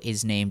commando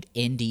is named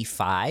Indy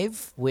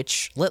 5,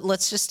 which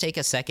let's just take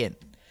a second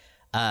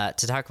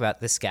to talk about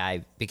this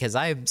guy, because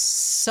I am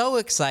so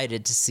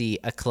excited to see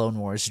a Clone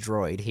Wars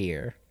droid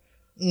here.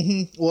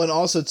 Mm-hmm. Well, and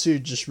also, too,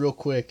 just real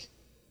quick,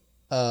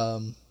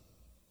 I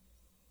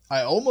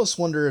almost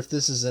wonder if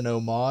this is an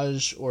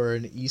homage or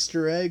an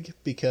Easter egg,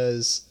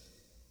 because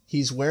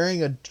he's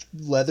wearing a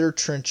leather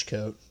trench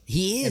coat.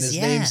 He is, and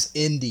his name's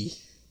Indy.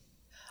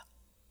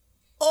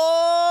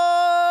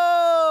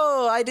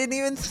 Oh, I didn't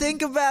even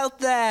think about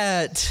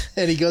that.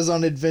 And he goes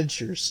on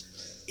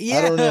adventures. Yeah.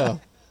 I don't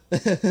know.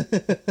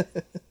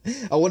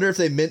 I wonder if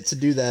they meant to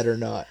do that or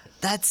not.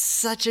 That's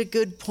such a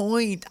good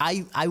point.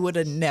 I would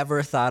have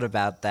never thought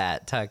about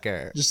that,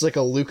 Tucker. Just like a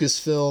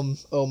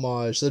Lucasfilm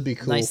homage. That'd be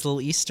cool. Nice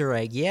little Easter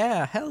egg.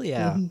 Yeah, hell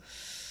yeah.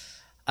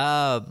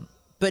 Mm-hmm.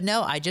 But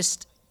no,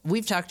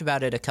 we've talked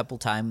about it a couple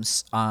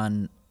times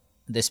on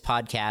this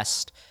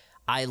podcast.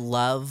 I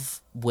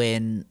love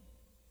when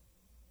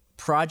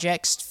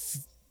projects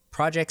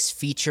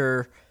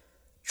feature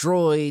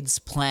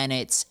droids,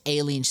 planets,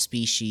 alien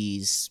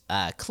species,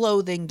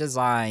 clothing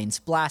designs,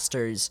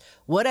 blasters,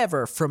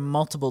 whatever, from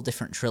multiple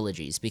different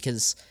trilogies,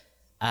 because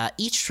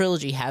each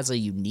trilogy has a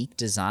unique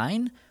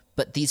design,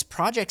 but these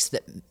projects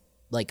that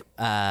like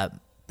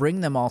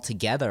bring them all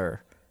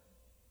together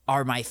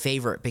are my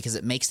favorite, because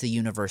it makes the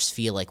universe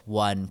feel like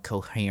one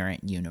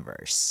coherent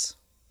universe.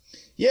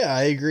 Yeah,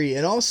 I agree.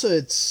 And also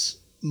it's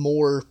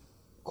more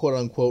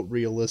quote-unquote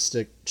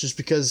realistic, just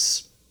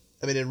because,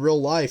 I mean, in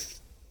real life,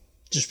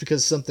 just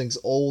because something's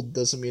old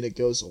doesn't mean it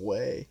goes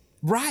away.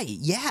 Right,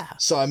 yeah.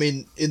 So, I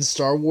mean, in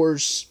Star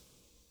Wars,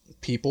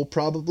 people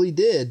probably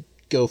did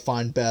go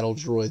find battle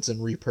droids and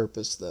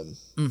repurpose them.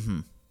 Mm-hmm.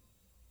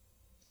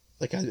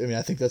 Like, I mean,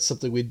 I think that's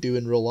something we'd do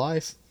in real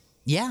life.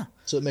 Yeah.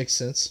 So it makes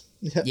sense.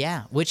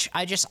 Yeah, which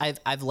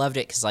I've loved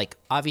it, because, like,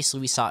 obviously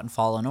we saw it in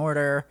Fallen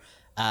Order.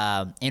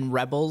 In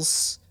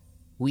Rebels,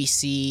 we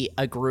see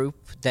a group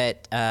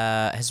that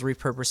has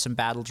repurposed some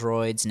battle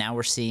droids. Now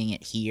we're seeing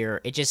it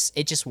here. It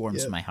just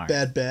warms my heart.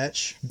 Bad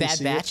Batch. Bad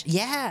Batch.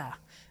 Yeah.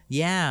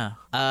 Yeah.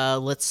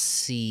 Let's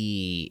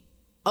see.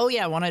 Oh,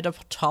 yeah, I wanted to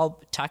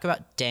talk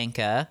about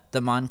Danka,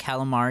 the Mon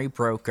Calamari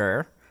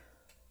broker.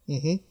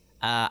 Mm-hmm.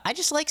 I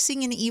just like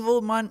seeing an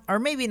evil or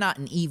maybe not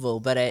an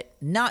evil, but a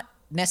not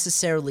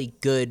necessarily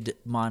good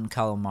Mon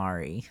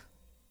Calamari.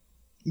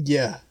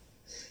 Yeah.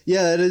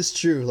 Yeah, that is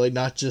true. Like,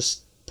 not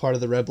just part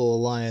of the Rebel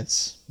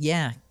Alliance.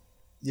 Yeah.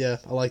 Yeah,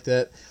 I like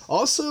that.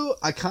 Also,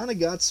 I kind of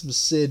got some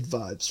Sid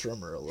vibes from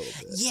her a little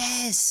bit.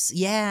 Yes,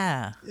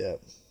 yeah. Yeah.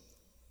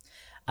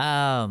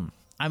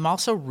 I'm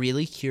also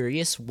really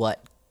curious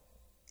what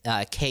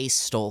Kay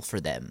stole for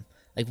them.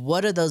 Like,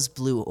 what are those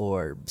blue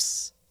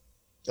orbs?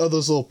 Oh,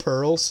 those little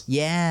pearls?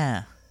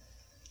 Yeah.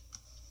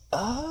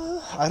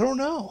 I don't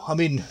know. I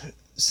mean,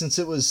 since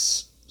it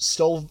was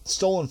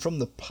stolen from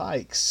the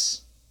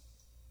Pikes,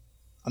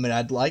 I mean,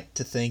 I'd like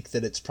to think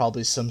that it's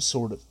probably some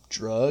sort of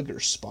drug or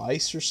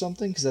spice or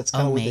something, because that's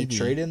kind of what they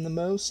trade in the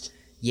most.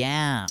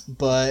 Yeah.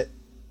 But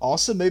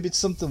also maybe it's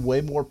something way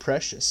more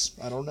precious.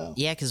 I don't know.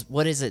 Yeah, because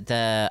what is it?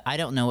 I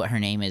don't know what her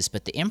name is,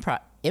 but the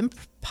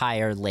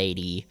Empire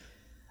lady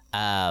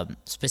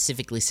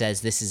specifically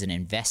says this is an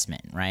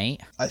investment, right?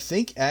 I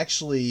think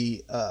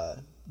actually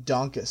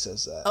Donka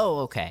says that. Oh,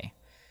 okay.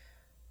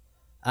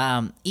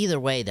 Either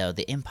way, though,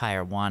 the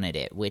Empire wanted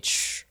it,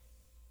 which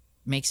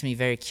makes me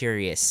very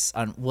curious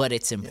on what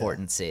its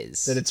importance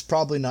is. That it's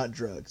probably not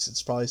drugs.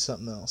 It's probably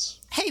something else.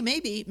 Hey,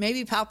 maybe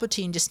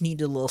Palpatine just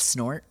needed a little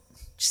snort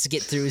just to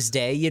get through his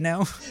day, you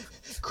know?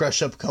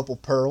 Crush up a couple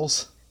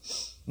pearls.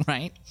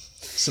 Right?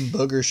 Some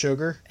booger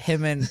sugar.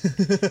 Him and,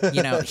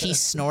 he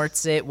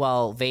snorts it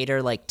while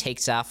Vader, like,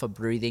 takes off a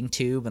breathing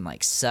tube and,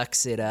 like,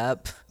 sucks it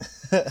up.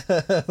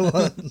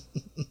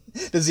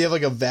 Does he have,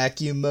 like, a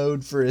vacuum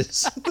mode for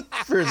his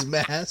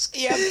mask?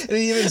 Yep. And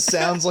he even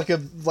sounds like a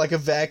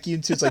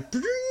vacuum, too. It's like...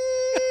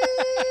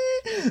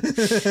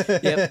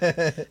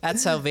 Yep.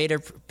 That's how Vader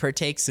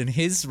partakes in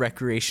his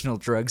recreational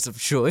drugs of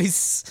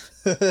choice.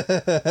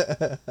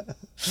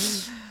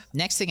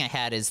 Next thing I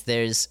had is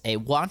there's a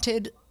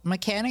wanted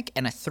mechanic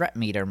and a threat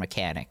meter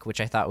mechanic, which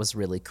I thought was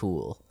really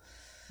cool.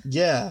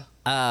 Yeah.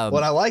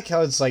 What I like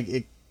how it's like,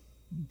 it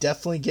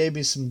definitely gave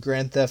me some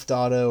Grand Theft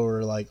Auto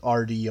or like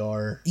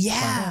RDR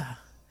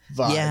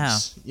vibes. Yeah.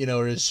 You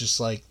know, it's just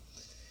like,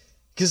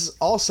 because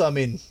also, I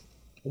mean,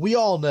 we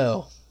all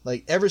know,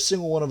 like every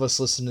single one of us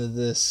listening to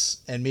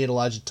this and me and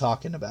Elijah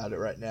talking about it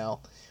right now,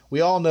 we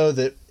all know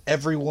that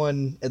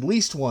everyone at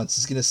least once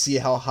is going to see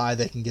how high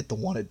they can get the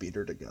wanted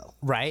beater to go.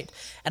 Right.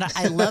 And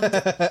I love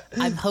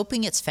I'm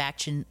hoping it's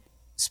faction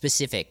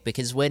specific,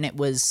 because when it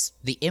was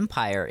the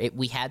Empire,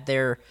 we had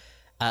their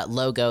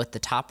logo at the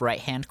top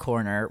right-hand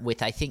corner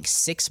with, I think,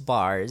 6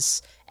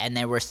 bars, and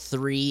there were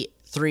three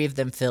of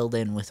them filled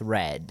in with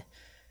red.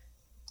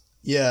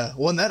 Yeah,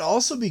 well, and that'd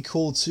also be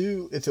cool,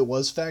 too, if it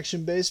was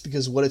faction-based,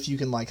 because what if you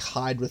can, like,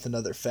 hide with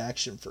another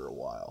faction for a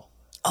while?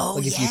 Oh,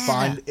 like, if you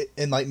find it,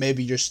 and, like,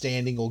 maybe your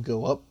standing will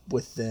go up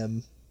with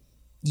them.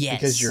 Yes.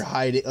 Because you're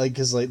hiding, like,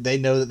 because, like, they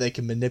know that they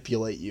can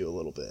manipulate you a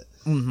little bit.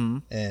 Mm-hmm.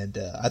 And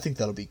I think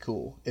that'll be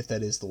cool, if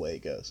that is the way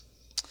it goes.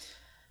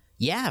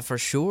 Yeah, for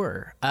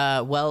sure.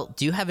 Well,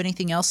 do you have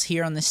anything else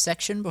here on this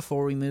section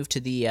before we move to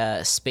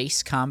the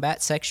space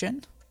combat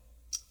section?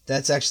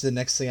 That's actually the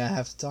next thing I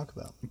have to talk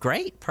about.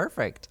 Great,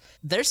 perfect.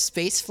 Their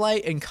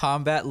spaceflight and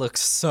combat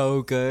looks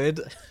so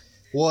good.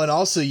 Well, and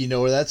also, you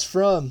know where that's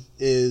from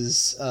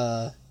is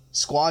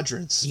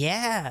Squadrons.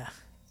 Yeah.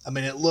 I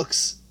mean, it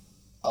looks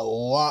a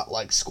lot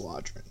like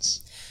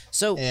Squadrons.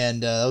 So,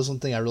 and that was one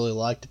thing I really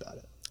liked about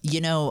it.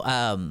 You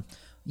know,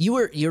 you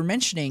were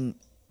mentioning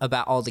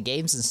about all the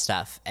games and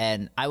stuff,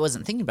 and I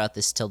wasn't thinking about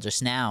this till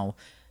just now.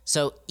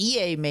 So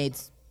EA made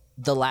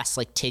the last,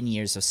 like, 10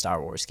 years of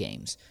Star Wars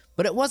games.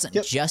 But it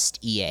wasn't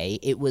just EA.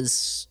 It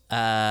was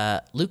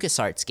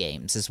LucasArts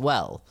games as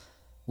well,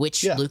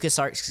 which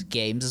LucasArts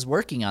games is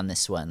working on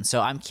this one. So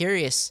I'm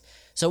curious.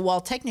 So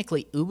while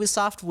technically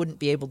Ubisoft wouldn't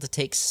be able to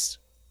take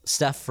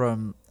stuff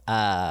from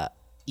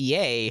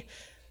EA,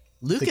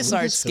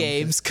 LucasArts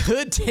games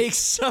could take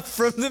stuff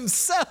from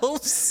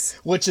themselves.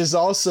 Which is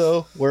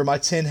also where my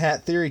tin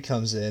hat theory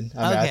comes in.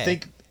 I mean, I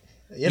think,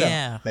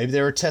 maybe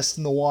they were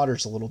testing the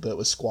waters a little bit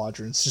with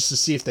Squadrons just to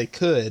see if they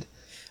could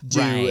do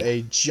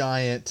a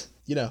giant,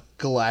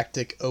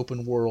 galactic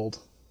open world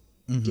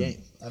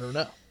game. I don't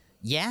know.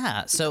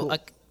 Yeah. So cool.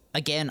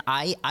 Again,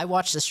 I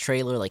watched this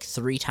trailer like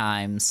 3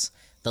 times.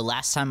 The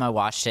last time I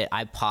watched it,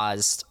 I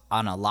paused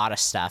on a lot of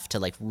stuff to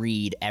like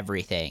read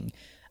everything.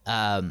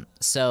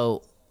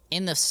 So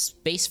in the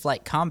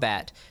spaceflight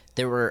combat,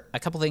 there were a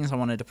couple things I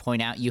wanted to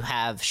point out. You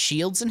have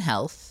shields and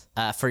health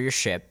for your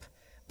ship.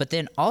 But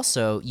then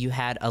also you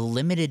had a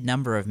limited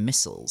number of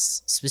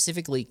missiles.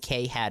 Specifically,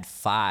 K had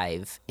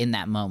 5 in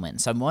that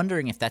moment. So I'm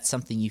wondering if that's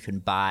something you can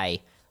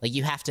buy. Like,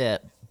 you have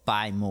to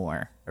buy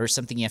more, or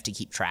something you have to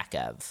keep track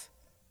of.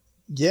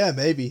 Yeah,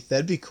 maybe.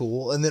 That'd be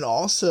cool. And then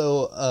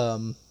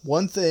also,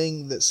 one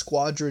thing that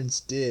Squadrons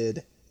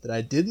did that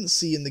I didn't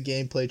see in the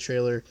gameplay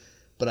trailer,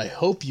 but I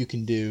hope you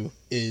can do,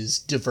 is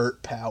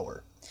divert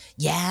power.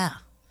 Yeah.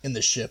 In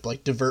the ship.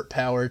 Like, divert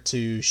power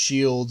to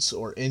shields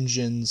or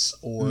engines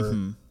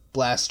or...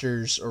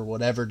 blasters or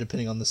whatever,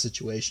 depending on the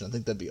situation. I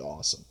think that'd be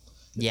awesome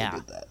if they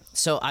did that.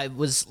 So I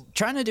was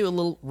trying to do a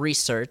little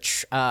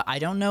research. I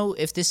don't know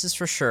if this is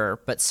for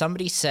sure, but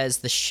somebody says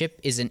the ship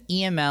is an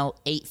EML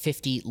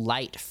 850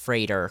 light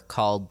freighter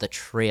called the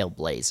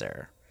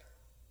Trailblazer.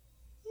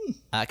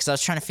 Because I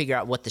was trying to figure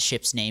out what the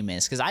ship's name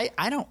is, because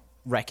I don't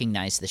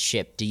recognize the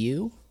ship. Do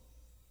you?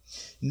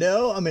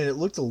 No, I mean, it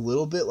looked a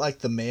little bit like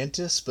the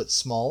Mantis, but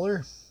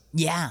smaller.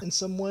 Yeah. In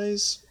some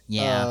ways.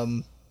 Yeah.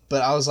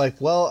 But I was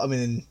like, well, I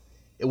mean,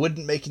 it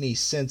wouldn't make any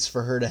sense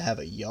for her to have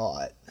a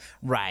yacht.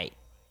 Right.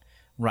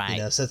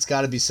 So it's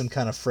got to be some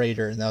kind of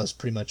freighter, and that was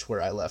pretty much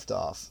where I left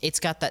off. It's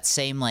got that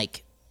same,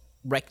 like,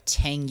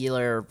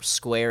 rectangular,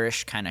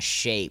 squarish kind of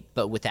shape,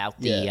 but without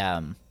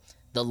the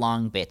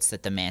long bits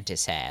that the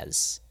Mantis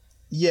has.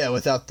 Yeah,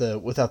 without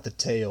the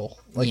tail.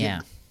 Like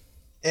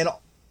and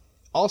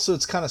also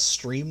it's kind of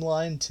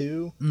streamlined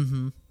too.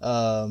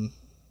 Mm-hmm.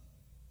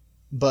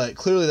 But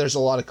clearly there's a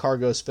lot of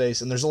cargo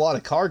space, and there's a lot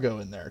of cargo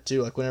in there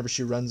too. Like whenever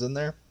she runs in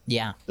there,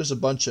 there's a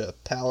bunch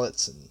of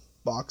pallets and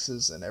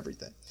boxes and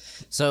everything.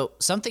 So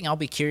something I'll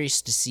be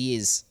curious to see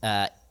is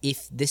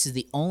if this is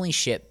the only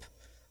ship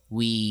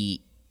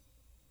we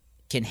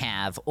can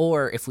have,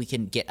 or if we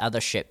can get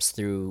other ships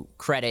through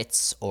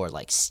credits or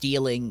like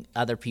stealing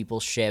other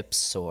people's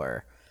ships,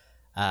 or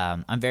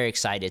I'm very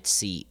excited to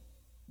see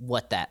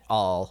what that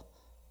all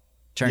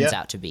turns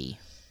out to be.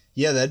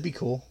 Yeah, that'd be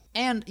cool.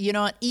 And you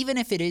know what, even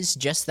if it is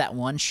just that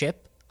one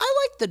ship, I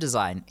like the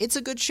design. It's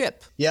a good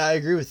ship. Yeah, I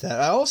agree with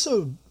that. I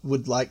also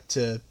would like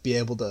to be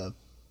able to,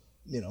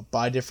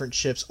 buy different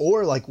ships,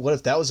 or like what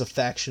if that was a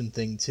faction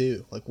thing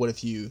too? Like what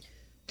if you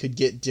could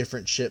get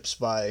different ships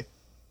by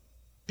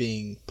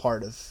being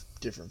part of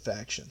different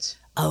factions?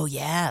 Oh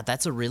yeah,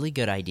 that's a really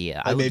good idea.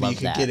 Like I would maybe love you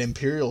can that. get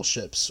Imperial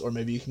ships, or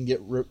maybe you can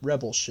get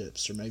Rebel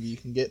ships, or maybe you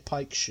can get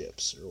Pike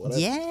ships, or whatever.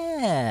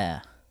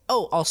 Yeah.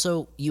 Oh,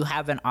 also, you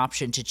have an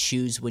option to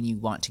choose when you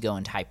want to go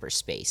into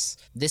hyperspace.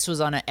 This was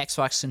on an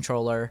Xbox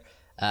controller,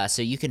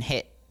 so you can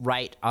hit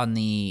right on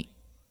the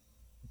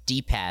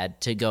D-pad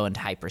to go into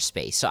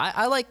hyperspace. So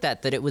I like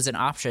that it was an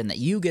option that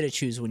you get to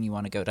choose when you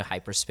want to go to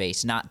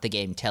hyperspace, not the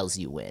game tells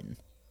you when.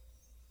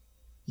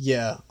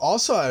 Yeah.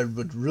 Also, I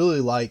would really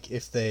like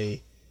if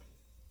they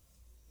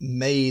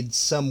made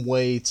some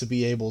way to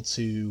be able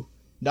to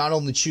not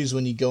only choose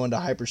when you go into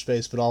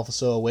hyperspace, but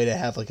also a way to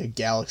have like a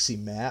galaxy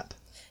map.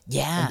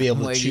 Yeah, and be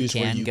able where to choose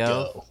you can where you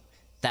go.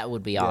 That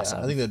would be awesome.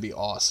 I think that'd be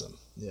awesome.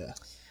 Yeah.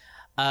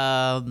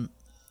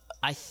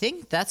 I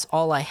think that's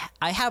all I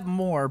have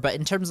more, but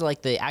in terms of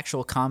like the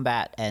actual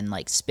combat and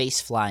like space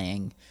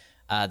flying,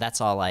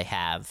 that's all I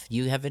have.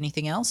 You have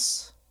anything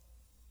else?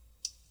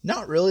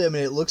 Not really. I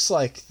mean, it looks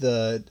like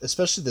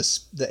especially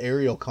the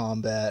aerial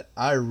combat,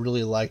 I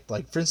really liked.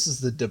 Like, for instance,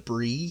 the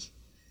debris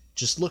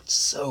just looked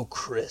so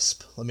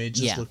crisp. I mean, it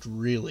just looked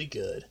really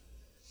good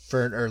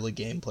for an early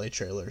gameplay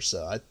trailer.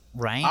 So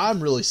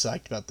I'm really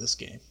psyched about this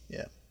game.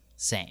 Yeah.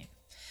 Same.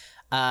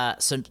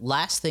 So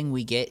last thing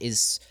we get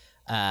is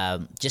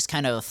just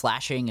kind of a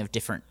flashing of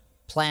different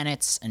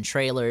planets and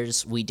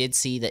trailers. We did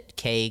see that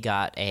Kay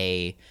got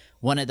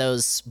one of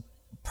those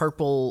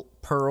purple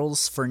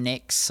pearls for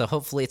Nyx, so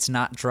hopefully it's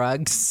not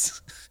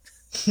drugs.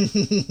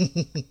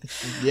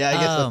 Yeah, I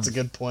guess that's a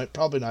good point.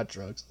 Probably not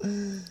drugs.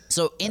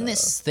 So in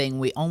this thing,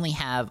 we only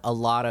have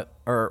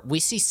we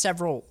see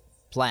several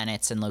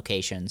planets and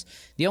locations.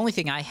 The only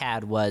thing I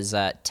had was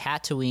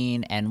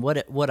Tatooine, and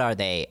what are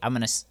they?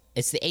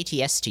 It's the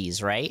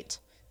ATSTs, right?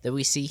 That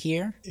we see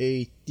here?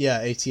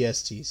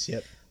 ATSTs,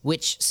 yep.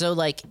 So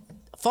like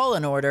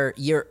Fallen Order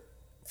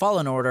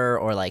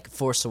or like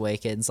Force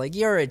Awakens, like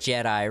you're a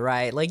Jedi,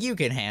 right? Like you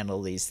can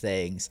handle these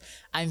things.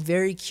 I'm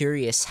very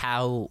curious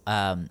how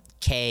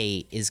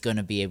Kay is going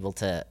to be able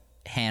to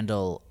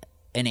handle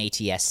an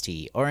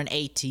ATST or an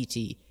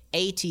ATAT.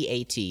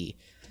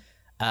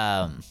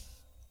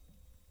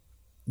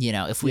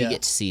 If we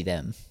get to see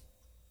them.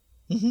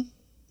 Mm-hmm.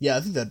 Yeah,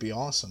 I think that'd be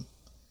awesome.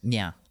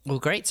 Yeah. Well,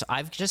 great. So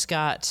I've just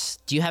got...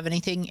 Do you have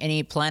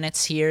any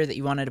planets here that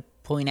you wanted to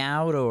point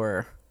out,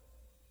 or...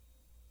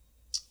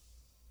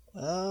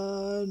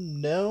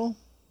 No,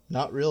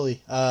 not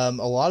really. A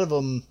lot of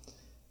them...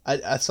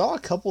 I saw a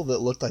couple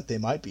that looked like they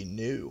might be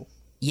new.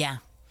 Yeah.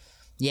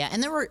 Yeah,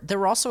 and there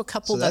were also a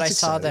couple that I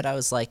saw that I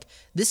was like,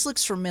 this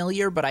looks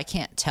familiar, but I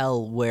can't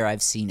tell where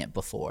I've seen it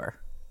before.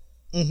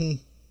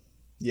 Mm-hmm.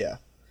 Yeah.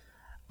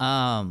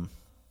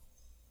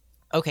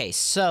 Okay,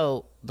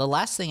 so the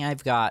last thing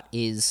I've got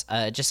is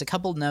just a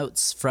couple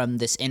notes from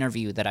this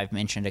interview that I've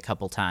mentioned a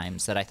couple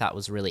times that I thought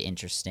was really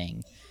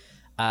interesting.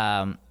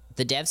 The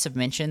devs have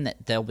mentioned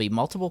that there'll be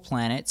multiple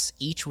planets,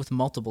 each with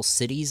multiple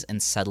cities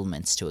and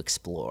settlements to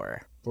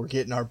explore. We're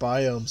getting our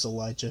biomes,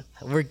 Elijah.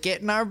 We're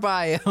getting our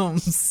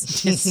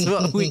biomes.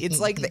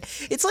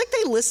 It's like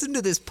they listen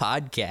to this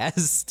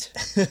podcast.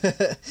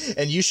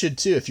 And you should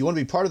too. If you want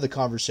to be part of the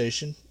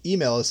conversation,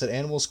 email us at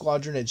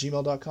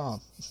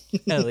animalsquadron@gmail.com.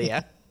 Hell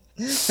yeah.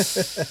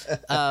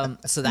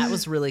 So that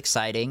was really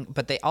exciting,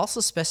 but they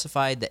also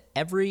specified that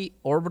every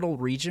orbital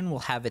region will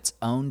have its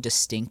own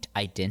distinct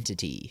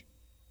identity.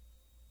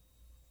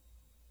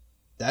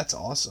 That's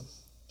awesome.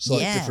 So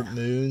like different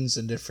moons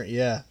and different,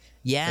 yeah.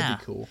 That'd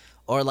be cool.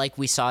 Or like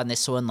we saw in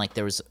this one, like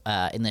there was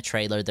in the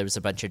trailer, there was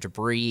a bunch of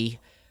debris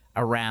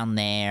around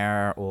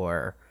there,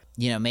 or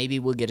maybe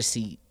we'll get to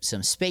see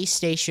some space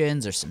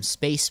stations or some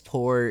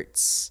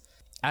spaceports.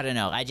 I don't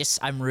know.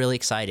 I'm really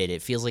excited.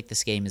 It feels like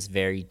this game is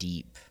very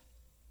deep.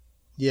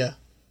 Yeah.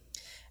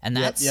 And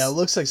that's... Yeah, it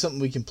looks like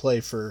something we can play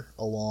for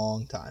a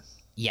long time.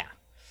 Yeah.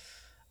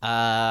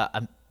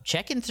 I'm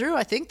checking through.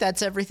 I think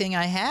that's everything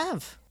I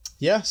have.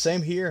 Yeah,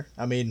 same here.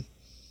 I mean,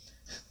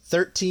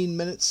 13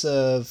 minutes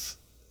of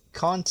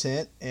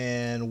content,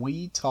 and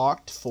we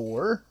talked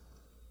for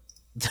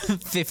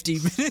 50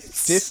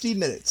 minutes. 50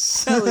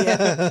 minutes. Hell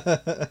yeah.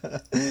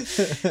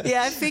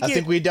 Yeah, I figured. I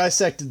think we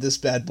dissected this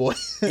bad boy.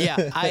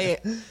 Yeah,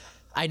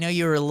 I know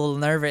you were a little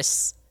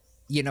nervous,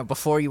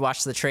 before you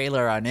watched the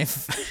trailer on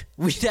if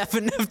we'd have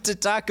enough to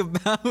talk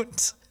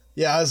about.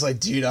 Yeah, I was like,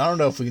 dude, I don't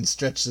know if we can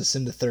stretch this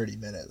into 30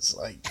 minutes.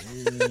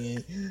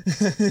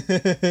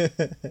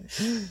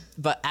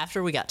 But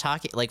after we got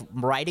talking,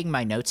 writing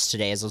my notes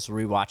today as I was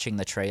rewatching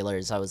the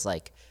trailers, I was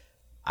like,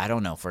 I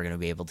don't know if we're going to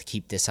be able to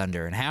keep this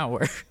under an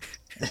hour.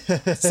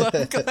 So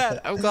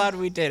I'm glad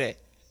we did it.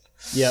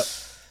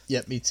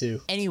 Yep, me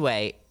too.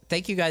 Anyway,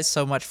 thank you guys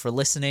so much for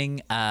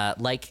listening.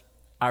 Like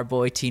our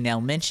boy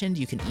T-Nell mentioned,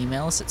 you can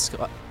email us at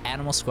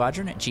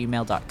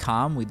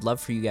animalsquadron@gmail.com. We'd love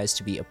for you guys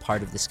to be a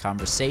part of this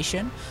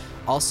conversation.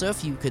 Also,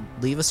 if you could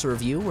leave us a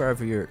review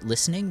wherever you're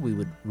listening, we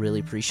would really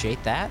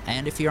appreciate that.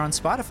 And if you're on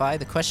Spotify,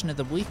 the question of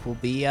the week will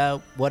be,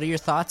 what are your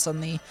thoughts on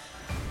the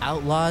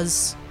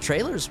Outlaws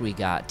trailers we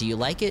got? Do you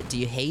like it? Do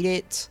you hate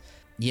it?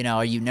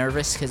 Are you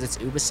nervous because it's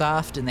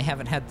Ubisoft and they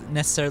haven't had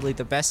necessarily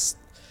the best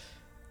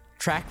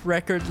track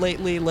record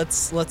lately?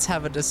 Let's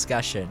have a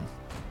discussion.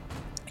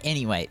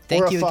 Anyway,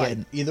 thank you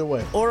again. Either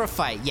way. Or a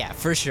fight, yeah,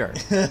 for sure.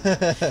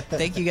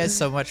 Thank you guys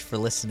so much for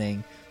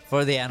listening.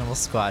 For the Animal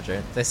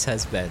Squadron, this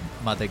has been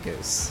Mother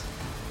Goose.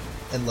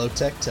 And Low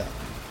Tech Tub.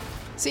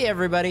 See you,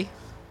 everybody.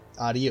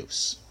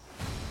 Adios.